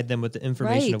provide them with the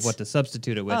information of what to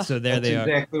substitute it with. So there they are.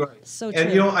 Exactly right. So true.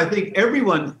 And I think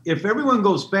if everyone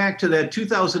goes back to that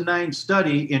 2009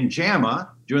 study in JAMA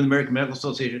during the American Medical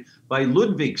Association by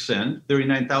Ludvigsen,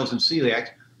 39,000 celiacs,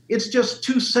 it's just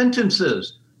 2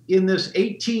 sentences in this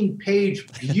 18-page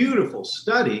beautiful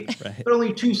study, but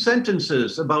only 2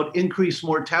 sentences about increased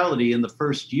mortality in the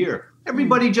first year.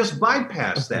 Everybody just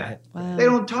bypassed that. Wow. They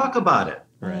don't talk about it.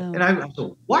 Wow. And I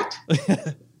go, what?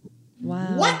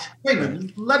 Wow. What? Wait a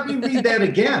minute, let me read that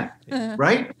again,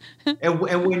 right? And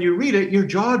when you read it, your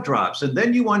jaw drops. And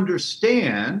then you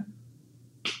understand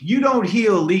you don't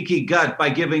heal leaky gut by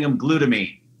giving them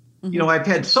glutamine. I've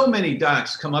had so many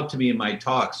docs come up to me in my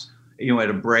talks, at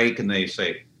a break, and they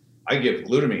say, "I give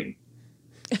glutamine."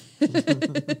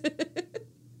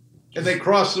 And they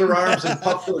cross their arms and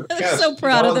puff their chest. So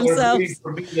proud of themselves.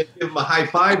 For me to give them a high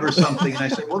five or something. And I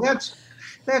say, well,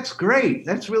 that's great.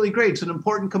 That's really great. It's an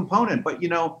important component. But,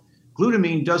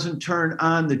 glutamine doesn't turn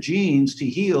on the genes to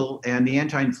heal and the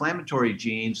anti-inflammatory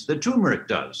genes that turmeric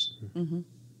does.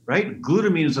 Right?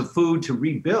 Glutamine is a food to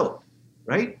rebuild.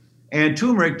 right? And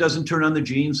turmeric doesn't turn on the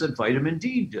genes that vitamin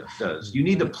D does. You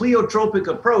need a pleiotropic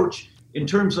approach in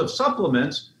terms of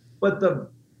supplements, but the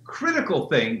critical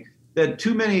thing that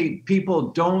too many people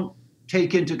don't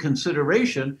take into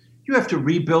consideration, you have to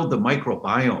rebuild the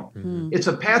microbiome. It's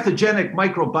a pathogenic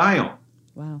microbiome.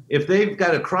 Wow. If they've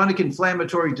got a chronic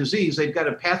inflammatory disease, they've got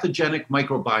a pathogenic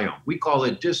microbiome. We call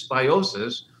it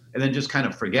dysbiosis, and then just kind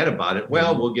of forget about it.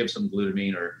 Well, we'll give some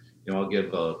glutamine, or I'll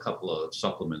give a couple of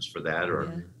supplements for that,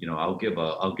 or I'll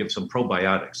give some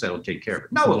probiotics that'll take care of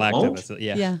it. No, it won't.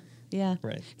 Yeah.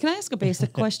 Right. Can I ask a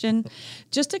basic question,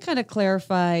 just to kind of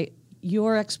clarify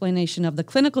your explanation of the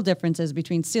clinical differences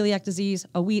between celiac disease,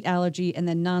 a wheat allergy, and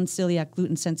then non-celiac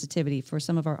gluten sensitivity for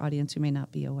some of our audience who may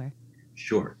not be aware?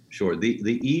 Sure. Two of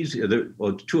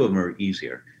them are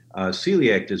easier.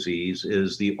 Celiac disease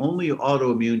is the only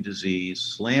autoimmune disease,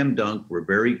 slam dunk. We're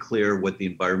very clear what the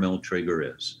environmental trigger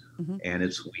is, and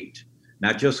it's wheat.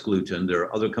 Not just gluten. There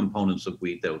are other components of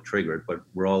wheat that will trigger it, but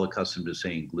we're all accustomed to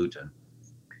saying gluten.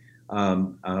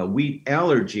 Wheat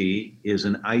allergy is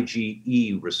an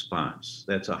IgE response.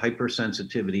 That's a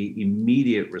hypersensitivity,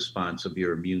 immediate response of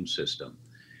your immune system.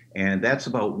 And that's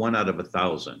about 1 out of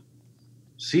 1,000.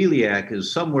 Celiac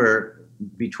is somewhere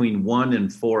between 1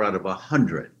 and 4 out of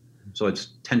 100. So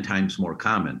it's 10 times more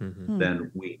common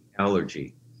than wheat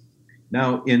allergy.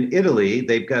 Now, in Italy,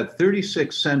 they've got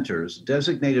 36 centers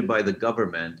designated by the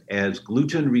government as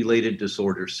gluten-related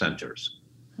disorder centers.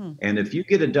 And if you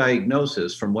get a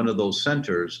diagnosis from one of those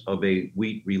centers of a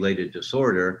wheat-related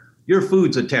disorder, your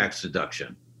food's a tax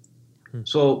deduction.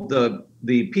 So the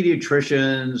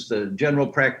pediatricians, the general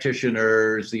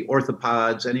practitioners, the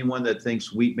orthopods, anyone that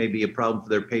thinks wheat may be a problem for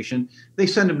their patient, they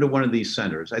send them to one of these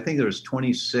centers. I think there's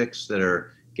 26 that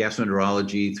are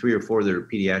gastroenterology, 3 or 4 that are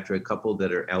pediatric, a couple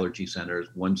that are allergy centers,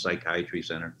 1 psychiatry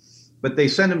center. But they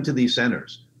send them to these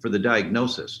centers for the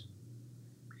diagnosis.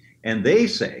 And they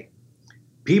say,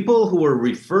 people who were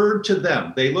referred to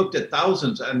them, they looked at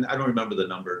thousands, and I don't remember the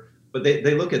number, but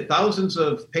they look at thousands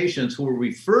of patients who were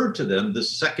referred to them, the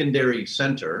secondary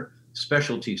center,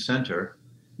 specialty center.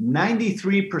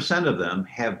 93% of them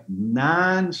have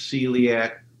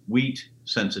non-celiac wheat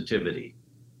sensitivity.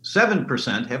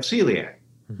 7% have celiac.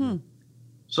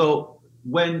 So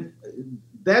when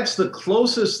that's the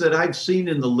closest that I've seen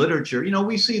in the literature,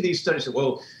 we see these studies say,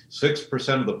 well,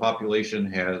 6% of the population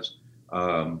has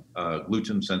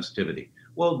gluten sensitivity.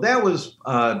 Well, that was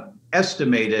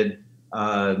estimated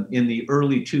in the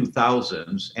early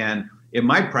 2000s. And in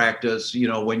my practice,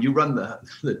 when you run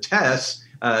the tests,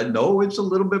 no, it's a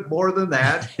little bit more than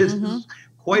that. It's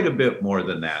quite a bit more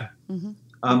than that.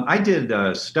 I did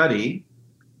a study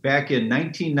back in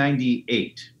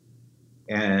 1998,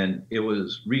 and it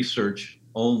was research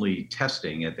only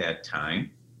testing at that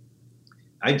time.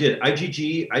 I did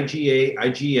IgG, IgA,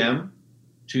 IgM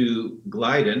to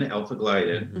gliadin,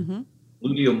 alpha-gliadin,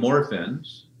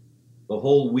 gluteomorphins, the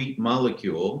whole wheat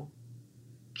molecule,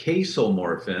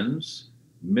 casomorphins,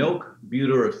 milk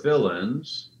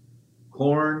butyrophilins,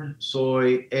 corn,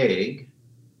 soy, egg,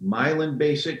 myelin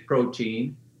basic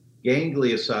protein,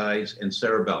 gangliosides, and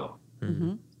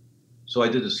cerebellum. So I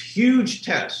did this huge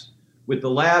test with the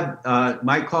lab.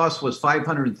 My cost was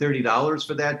 $530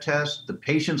 for that test. The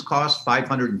patient's cost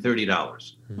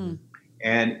 $530.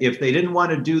 And if they didn't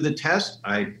want to do the test,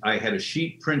 I had a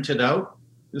sheet printed out.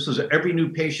 This was every new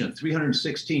patient,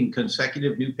 316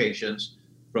 consecutive new patients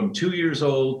from 2 years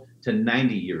old to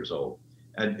 90 years old,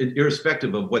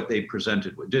 irrespective of what they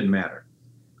presented with. It didn't matter.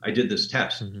 I did this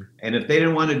test. And if they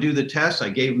didn't want to do the test, I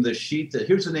gave them this sheet that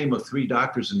here's the name of 3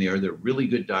 doctors in there. They're really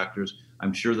good doctors.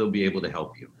 I'm sure they'll be able to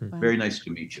help you. Very nice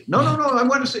to meet you. No, I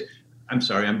want to say, I'm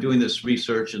sorry, I'm doing this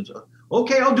research. And so,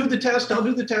 okay, I'll do the test.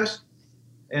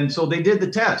 And so they did the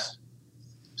test.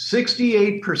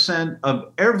 68%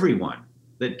 of everyone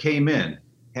that came in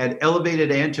had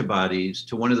elevated antibodies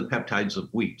to one of the peptides of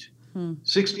wheat.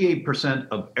 68%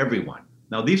 of everyone.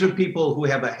 Now, these are people who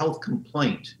have a health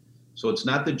complaint. So it's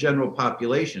not the general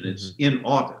population. It's in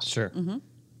office. Sure.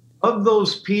 Of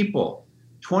those people,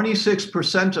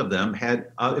 26% of them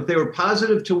had, if they were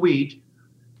positive to wheat,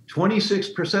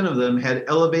 26% of them had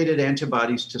elevated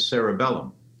antibodies to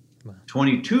cerebellum.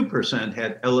 22%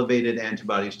 had elevated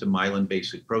antibodies to myelin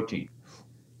basic protein.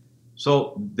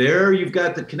 So there you've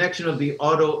got the connection of the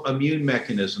autoimmune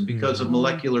mechanism because of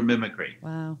molecular mimicry.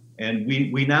 Wow. And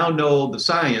we now know the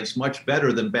science much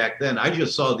better than back then. I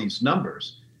just saw these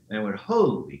numbers and I went,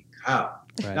 holy cow.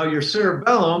 Right. Now your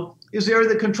cerebellum is the area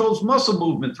that controls muscle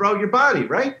movement throughout your body,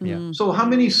 right? So how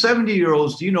many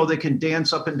 70-year-olds do you know that can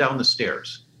dance up and down the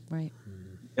stairs? Right.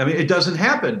 I mean, it doesn't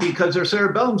happen because their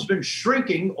cerebellum's been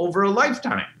shrinking over a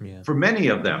lifetime for many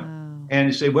of them. And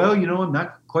you say, well, I'm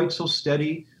not quite so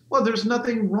steady. Well, there's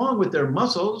nothing wrong with their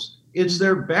muscles. It's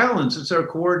their balance. It's their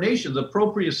coordination. The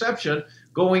proprioception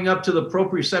going up to the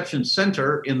proprioception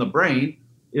center in the brain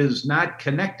is not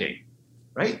connecting,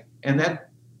 right? And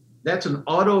that's an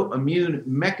autoimmune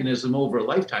mechanism over a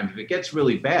lifetime. If it gets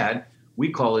really bad,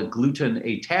 we call it gluten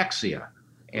ataxia.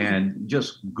 And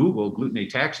just Google gluten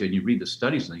ataxia and you read the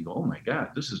studies and you go, oh my God,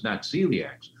 this is not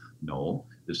celiacs. No,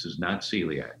 this is not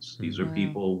celiacs. These are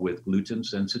people with gluten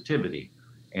sensitivity.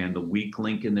 And the weak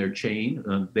link in their chain,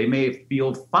 they may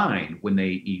feel fine when they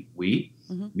eat wheat,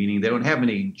 meaning they don't have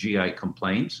any GI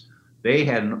complaints. They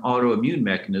had an autoimmune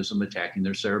mechanism attacking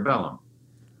their cerebellum.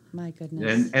 My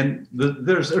goodness. And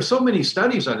there's so many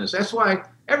studies on this. That's why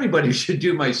everybody should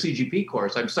do my CGP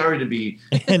course. I'm sorry to be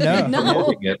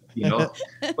promoting it,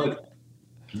 but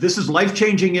this is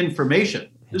life-changing information.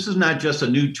 This is not just a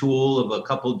new tool of a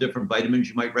couple of different vitamins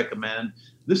you might recommend.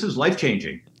 This is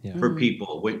life-changing for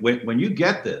people. When you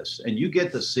get this and you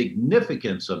get the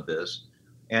significance of this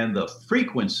and the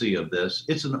frequency of this,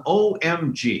 it's an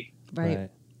OMG. Right.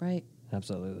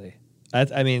 Absolutely.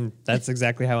 I mean, that's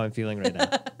exactly how I'm feeling right now.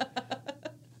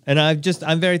 And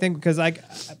I'm very thankful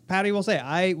because Patty will say,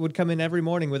 I would come in every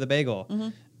morning with a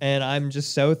bagel. And I'm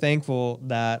just so thankful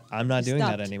that I'm not doing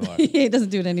that anymore. He doesn't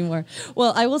do it anymore.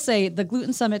 Well, I will say the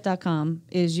glutensummit.com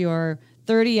is your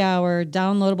 30-hour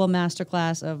downloadable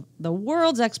masterclass of the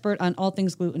world's expert on all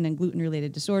things gluten and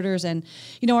gluten-related disorders. And,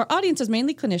 our audience is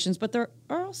mainly clinicians, but there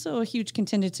are also a huge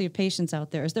contingency of patients out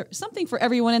there. Is there something for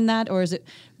everyone in that, or is it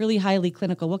really highly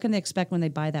clinical? What can they expect when they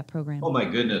buy that program? Oh, my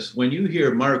goodness. When you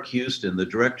hear Mark Houston, the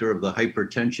director of the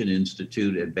Hypertension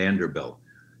Institute at Vanderbilt,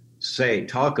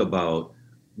 talk about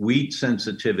wheat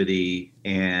sensitivity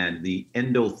and the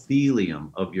endothelium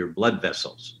of your blood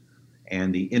vessels,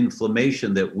 and the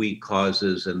inflammation that wheat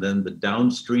causes, and then the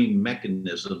downstream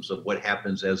mechanisms of what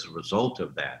happens as a result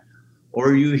of that.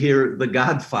 Or you hear The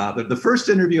Godfather. The first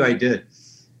interview I did,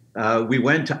 we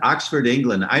went to Oxford,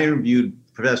 England. I interviewed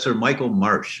Professor Michael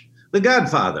Marsh, the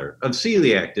godfather of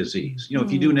celiac disease.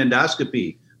 If you do an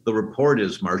endoscopy, the report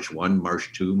is Marsh 1,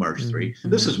 Marsh 2, Marsh 3.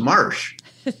 This is Marsh.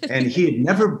 And he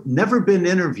had never been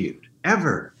interviewed,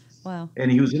 ever. Wow. And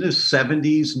he was in his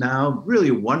 70s now, really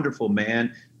a wonderful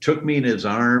man. Took me in his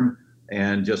arm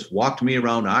and just walked me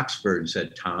around Oxford and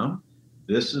said, Tom,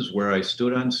 this is where I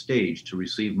stood on stage to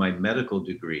receive my medical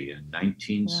degree in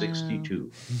 1962.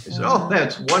 Wow. I said, oh,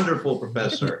 that's wonderful,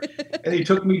 Professor. And he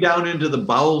took me down into the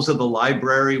bowels of the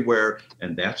library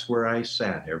and that's where I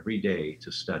sat every day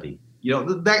to study.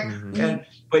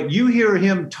 But you hear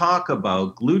him talk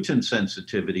about gluten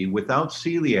sensitivity without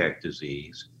celiac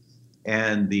disease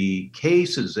and the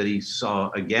cases that he saw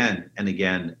again and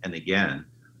again and again.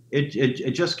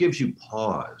 It just gives you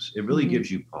pause. It really gives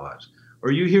you pause.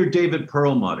 Or you hear David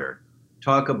Perlmutter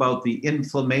talk about the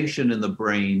inflammation in the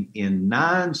brain in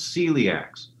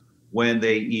non-celiacs when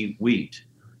they eat wheat.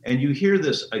 And you hear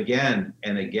this again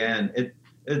and again.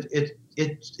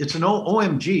 It's an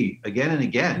OMG again and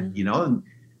again, and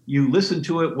you listen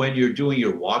to it when you're doing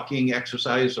your walking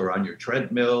exercise or on your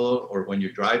treadmill or when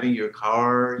you're driving your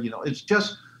car.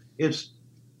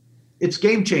 It's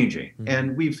game changing.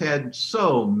 And we've had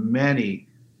so many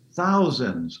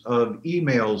thousands of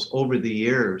emails over the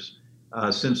years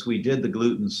since we did the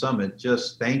Gluten Summit,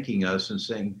 just thanking us and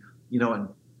saying, and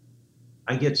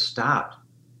I get stopped.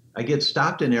 I get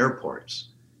stopped in airports.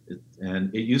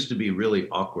 And it used to be really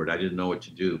awkward. I didn't know what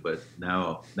to do, but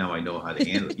now I know how to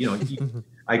handle it.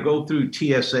 I go through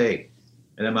TSA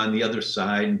and I'm on the other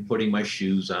side and putting my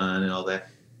shoes on and all that.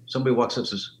 Somebody walks up and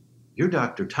says, "You're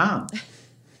Dr. Tom."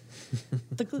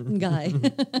 The gluten guy.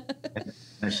 And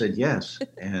I said, yes.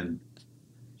 And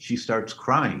she starts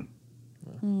crying.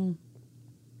 And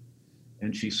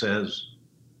she says,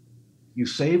 "You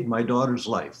saved my daughter's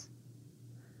life."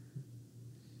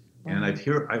 And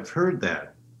I've heard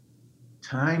that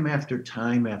time after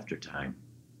time after time.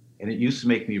 And it used to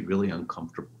make me really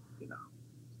uncomfortable,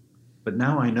 But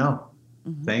now I know,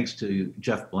 thanks to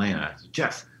Jeff Bland. I said,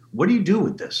 "Jeff, what do you do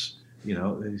with this?"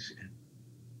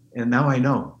 And now I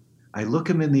know. I look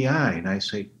him in the eye and I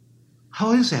say,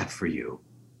 "How is that for you?"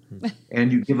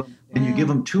 And you give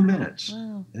them 2 minutes.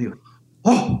 Wow. And they go,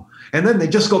 "Oh," and then they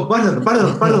just go butter.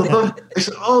 I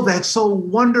said, "Oh, that's so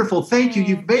wonderful. Thank you.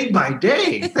 You've made my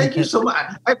day. Thank you so much.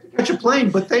 I have to catch a plane,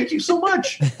 but thank you so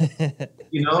much."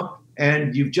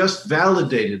 And you've just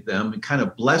validated them and kind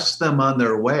of blessed them on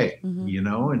their way,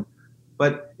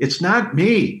 but it's not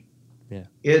me. Yeah.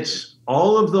 It's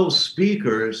all of those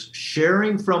speakers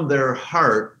sharing from their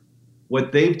heart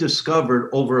what they've discovered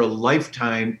over a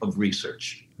lifetime of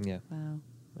research. Yeah. Wow.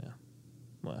 Yeah.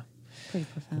 Wow. pretty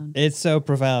profound. It's so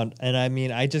profound. And I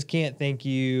mean, I just can't thank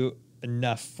you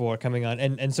enough for coming on.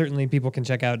 And certainly people can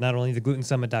check out not only the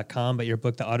glutensummit.com, but your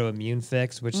book, The Autoimmune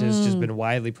Fix, which has just been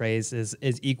widely praised, is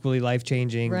equally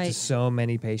life-changing to so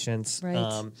many patients.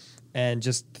 Right. And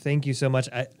just thank you so much.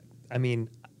 I mean,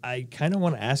 I kind of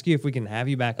want to ask you if we can have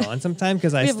you back on sometime,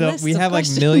 because we have like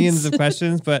millions of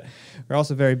questions, but we're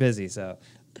also very busy. So,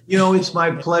 it's my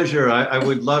pleasure. I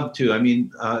would love to. I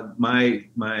mean,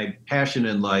 my passion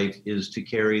in life is to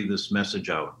carry this message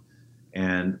out.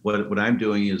 And what I'm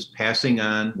doing is passing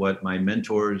on what my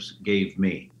mentors gave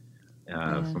me,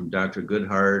 from Dr.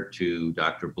 Goodhart to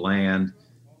Dr. Bland,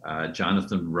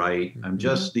 Jonathan Wright. I'm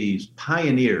just these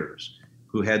pioneers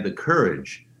who had the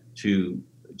courage to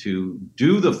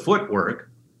do the footwork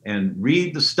and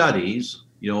read the studies,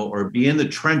 or be in the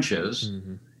trenches,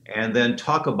 and then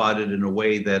talk about it in a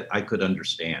way that I could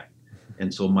understand.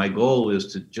 And so my goal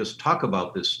is to just talk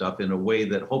about this stuff in a way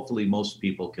that hopefully most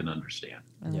people can understand.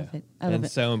 I love it. I love it.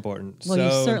 So important. Well,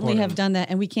 you certainly have done that,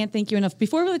 and we can't thank you enough.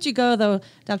 Before we let you go, though,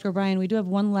 Dr. O'Brien, we do have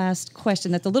one last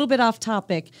question that's a little bit off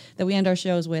topic that we end our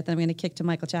shows with. I'm going to kick to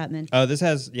Michael Chapman. Oh, this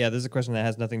is a question that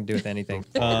has nothing to do with anything.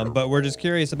 But we're just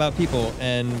curious about people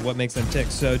and what makes them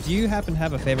tick. So do you happen to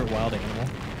have a favorite wild animal?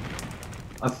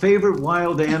 A favorite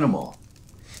wild animal?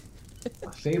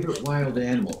 A favorite wild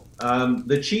animal?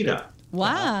 The cheetah.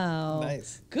 Wow.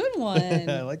 Nice. Good one.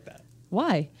 I like that.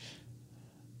 Why?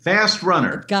 Fast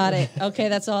runner. Got it. Okay,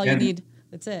 that's all you need.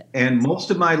 That's it. And most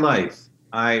of my life,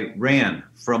 I ran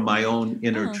from my own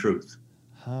inner truth.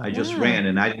 I just ran,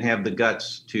 and I didn't have the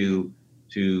guts to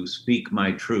speak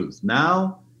my truth.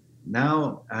 Now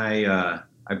I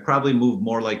probably move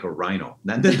more like a rhino.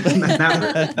 Not really.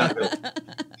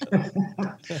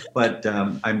 But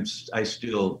I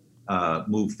still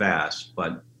move fast,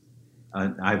 but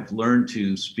I've learned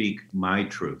to speak my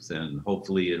truth, and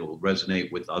hopefully it'll resonate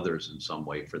with others in some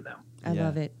way for them. I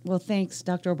love it. Well, thanks,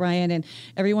 Dr. O'Brien. And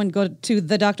everyone go to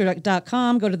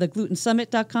thedoctor.com, go to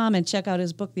theglutensummit.com, and check out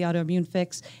his book, The Autoimmune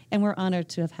Fix. And we're honored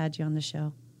to have had you on the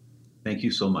show. Thank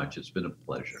you so much. It's been a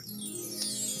pleasure.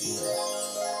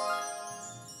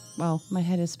 Wow, my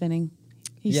head is spinning.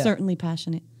 He's certainly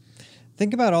passionate.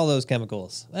 Think about all those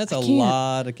chemicals. That's a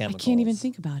lot of chemicals. I can't even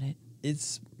think about it.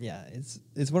 It's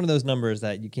one of those numbers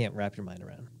that you can't wrap your mind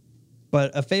around.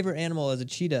 But a favorite animal is a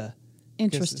cheetah.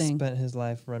 Interesting. He spent his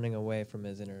life running away from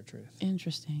his inner truth.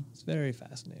 Interesting. It's very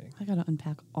fascinating. I got to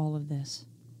unpack all of this.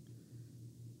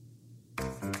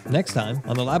 Next time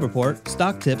on the Lab Report,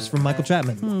 stock tips from Michael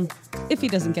Chapman. If he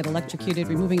doesn't get electrocuted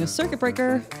removing a circuit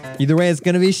breaker. Either way, it's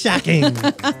going to be shocking.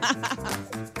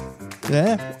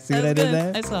 Yeah? See what I did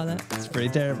there? I saw that. It's pretty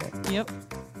terrible. Yep.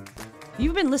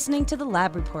 You've been listening to the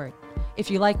Lab Report. If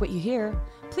you like what you hear,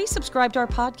 please subscribe to our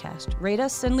podcast, rate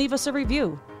us, and leave us a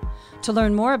review. To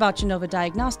learn more about Genova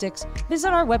Diagnostics,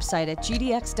 visit our website at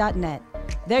gdx.net.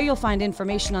 There you'll find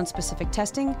information on specific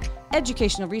testing,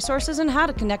 educational resources, and how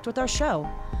to connect with our show.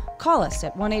 Call us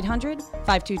at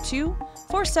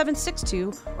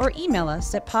 1-800-522-4762 or email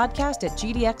us at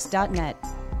podcast@gdx.net.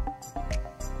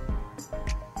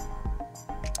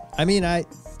 I mean, I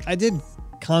did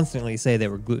constantly say they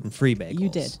were gluten-free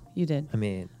bagels. You did. I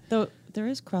mean, though there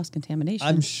is cross-contamination.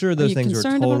 I'm sure those things were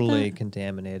totally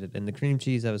contaminated, and the cream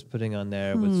cheese I was putting on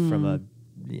there was from an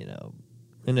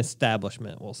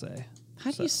establishment, we'll say.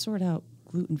 How do you sort out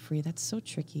gluten-free? That's so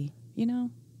tricky.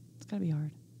 It's got to be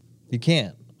hard. You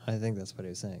can't. I think that's what he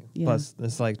was saying. Yeah. Plus,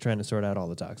 it's like trying to sort out all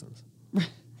the toxins.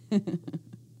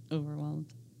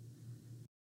 Overwhelmed.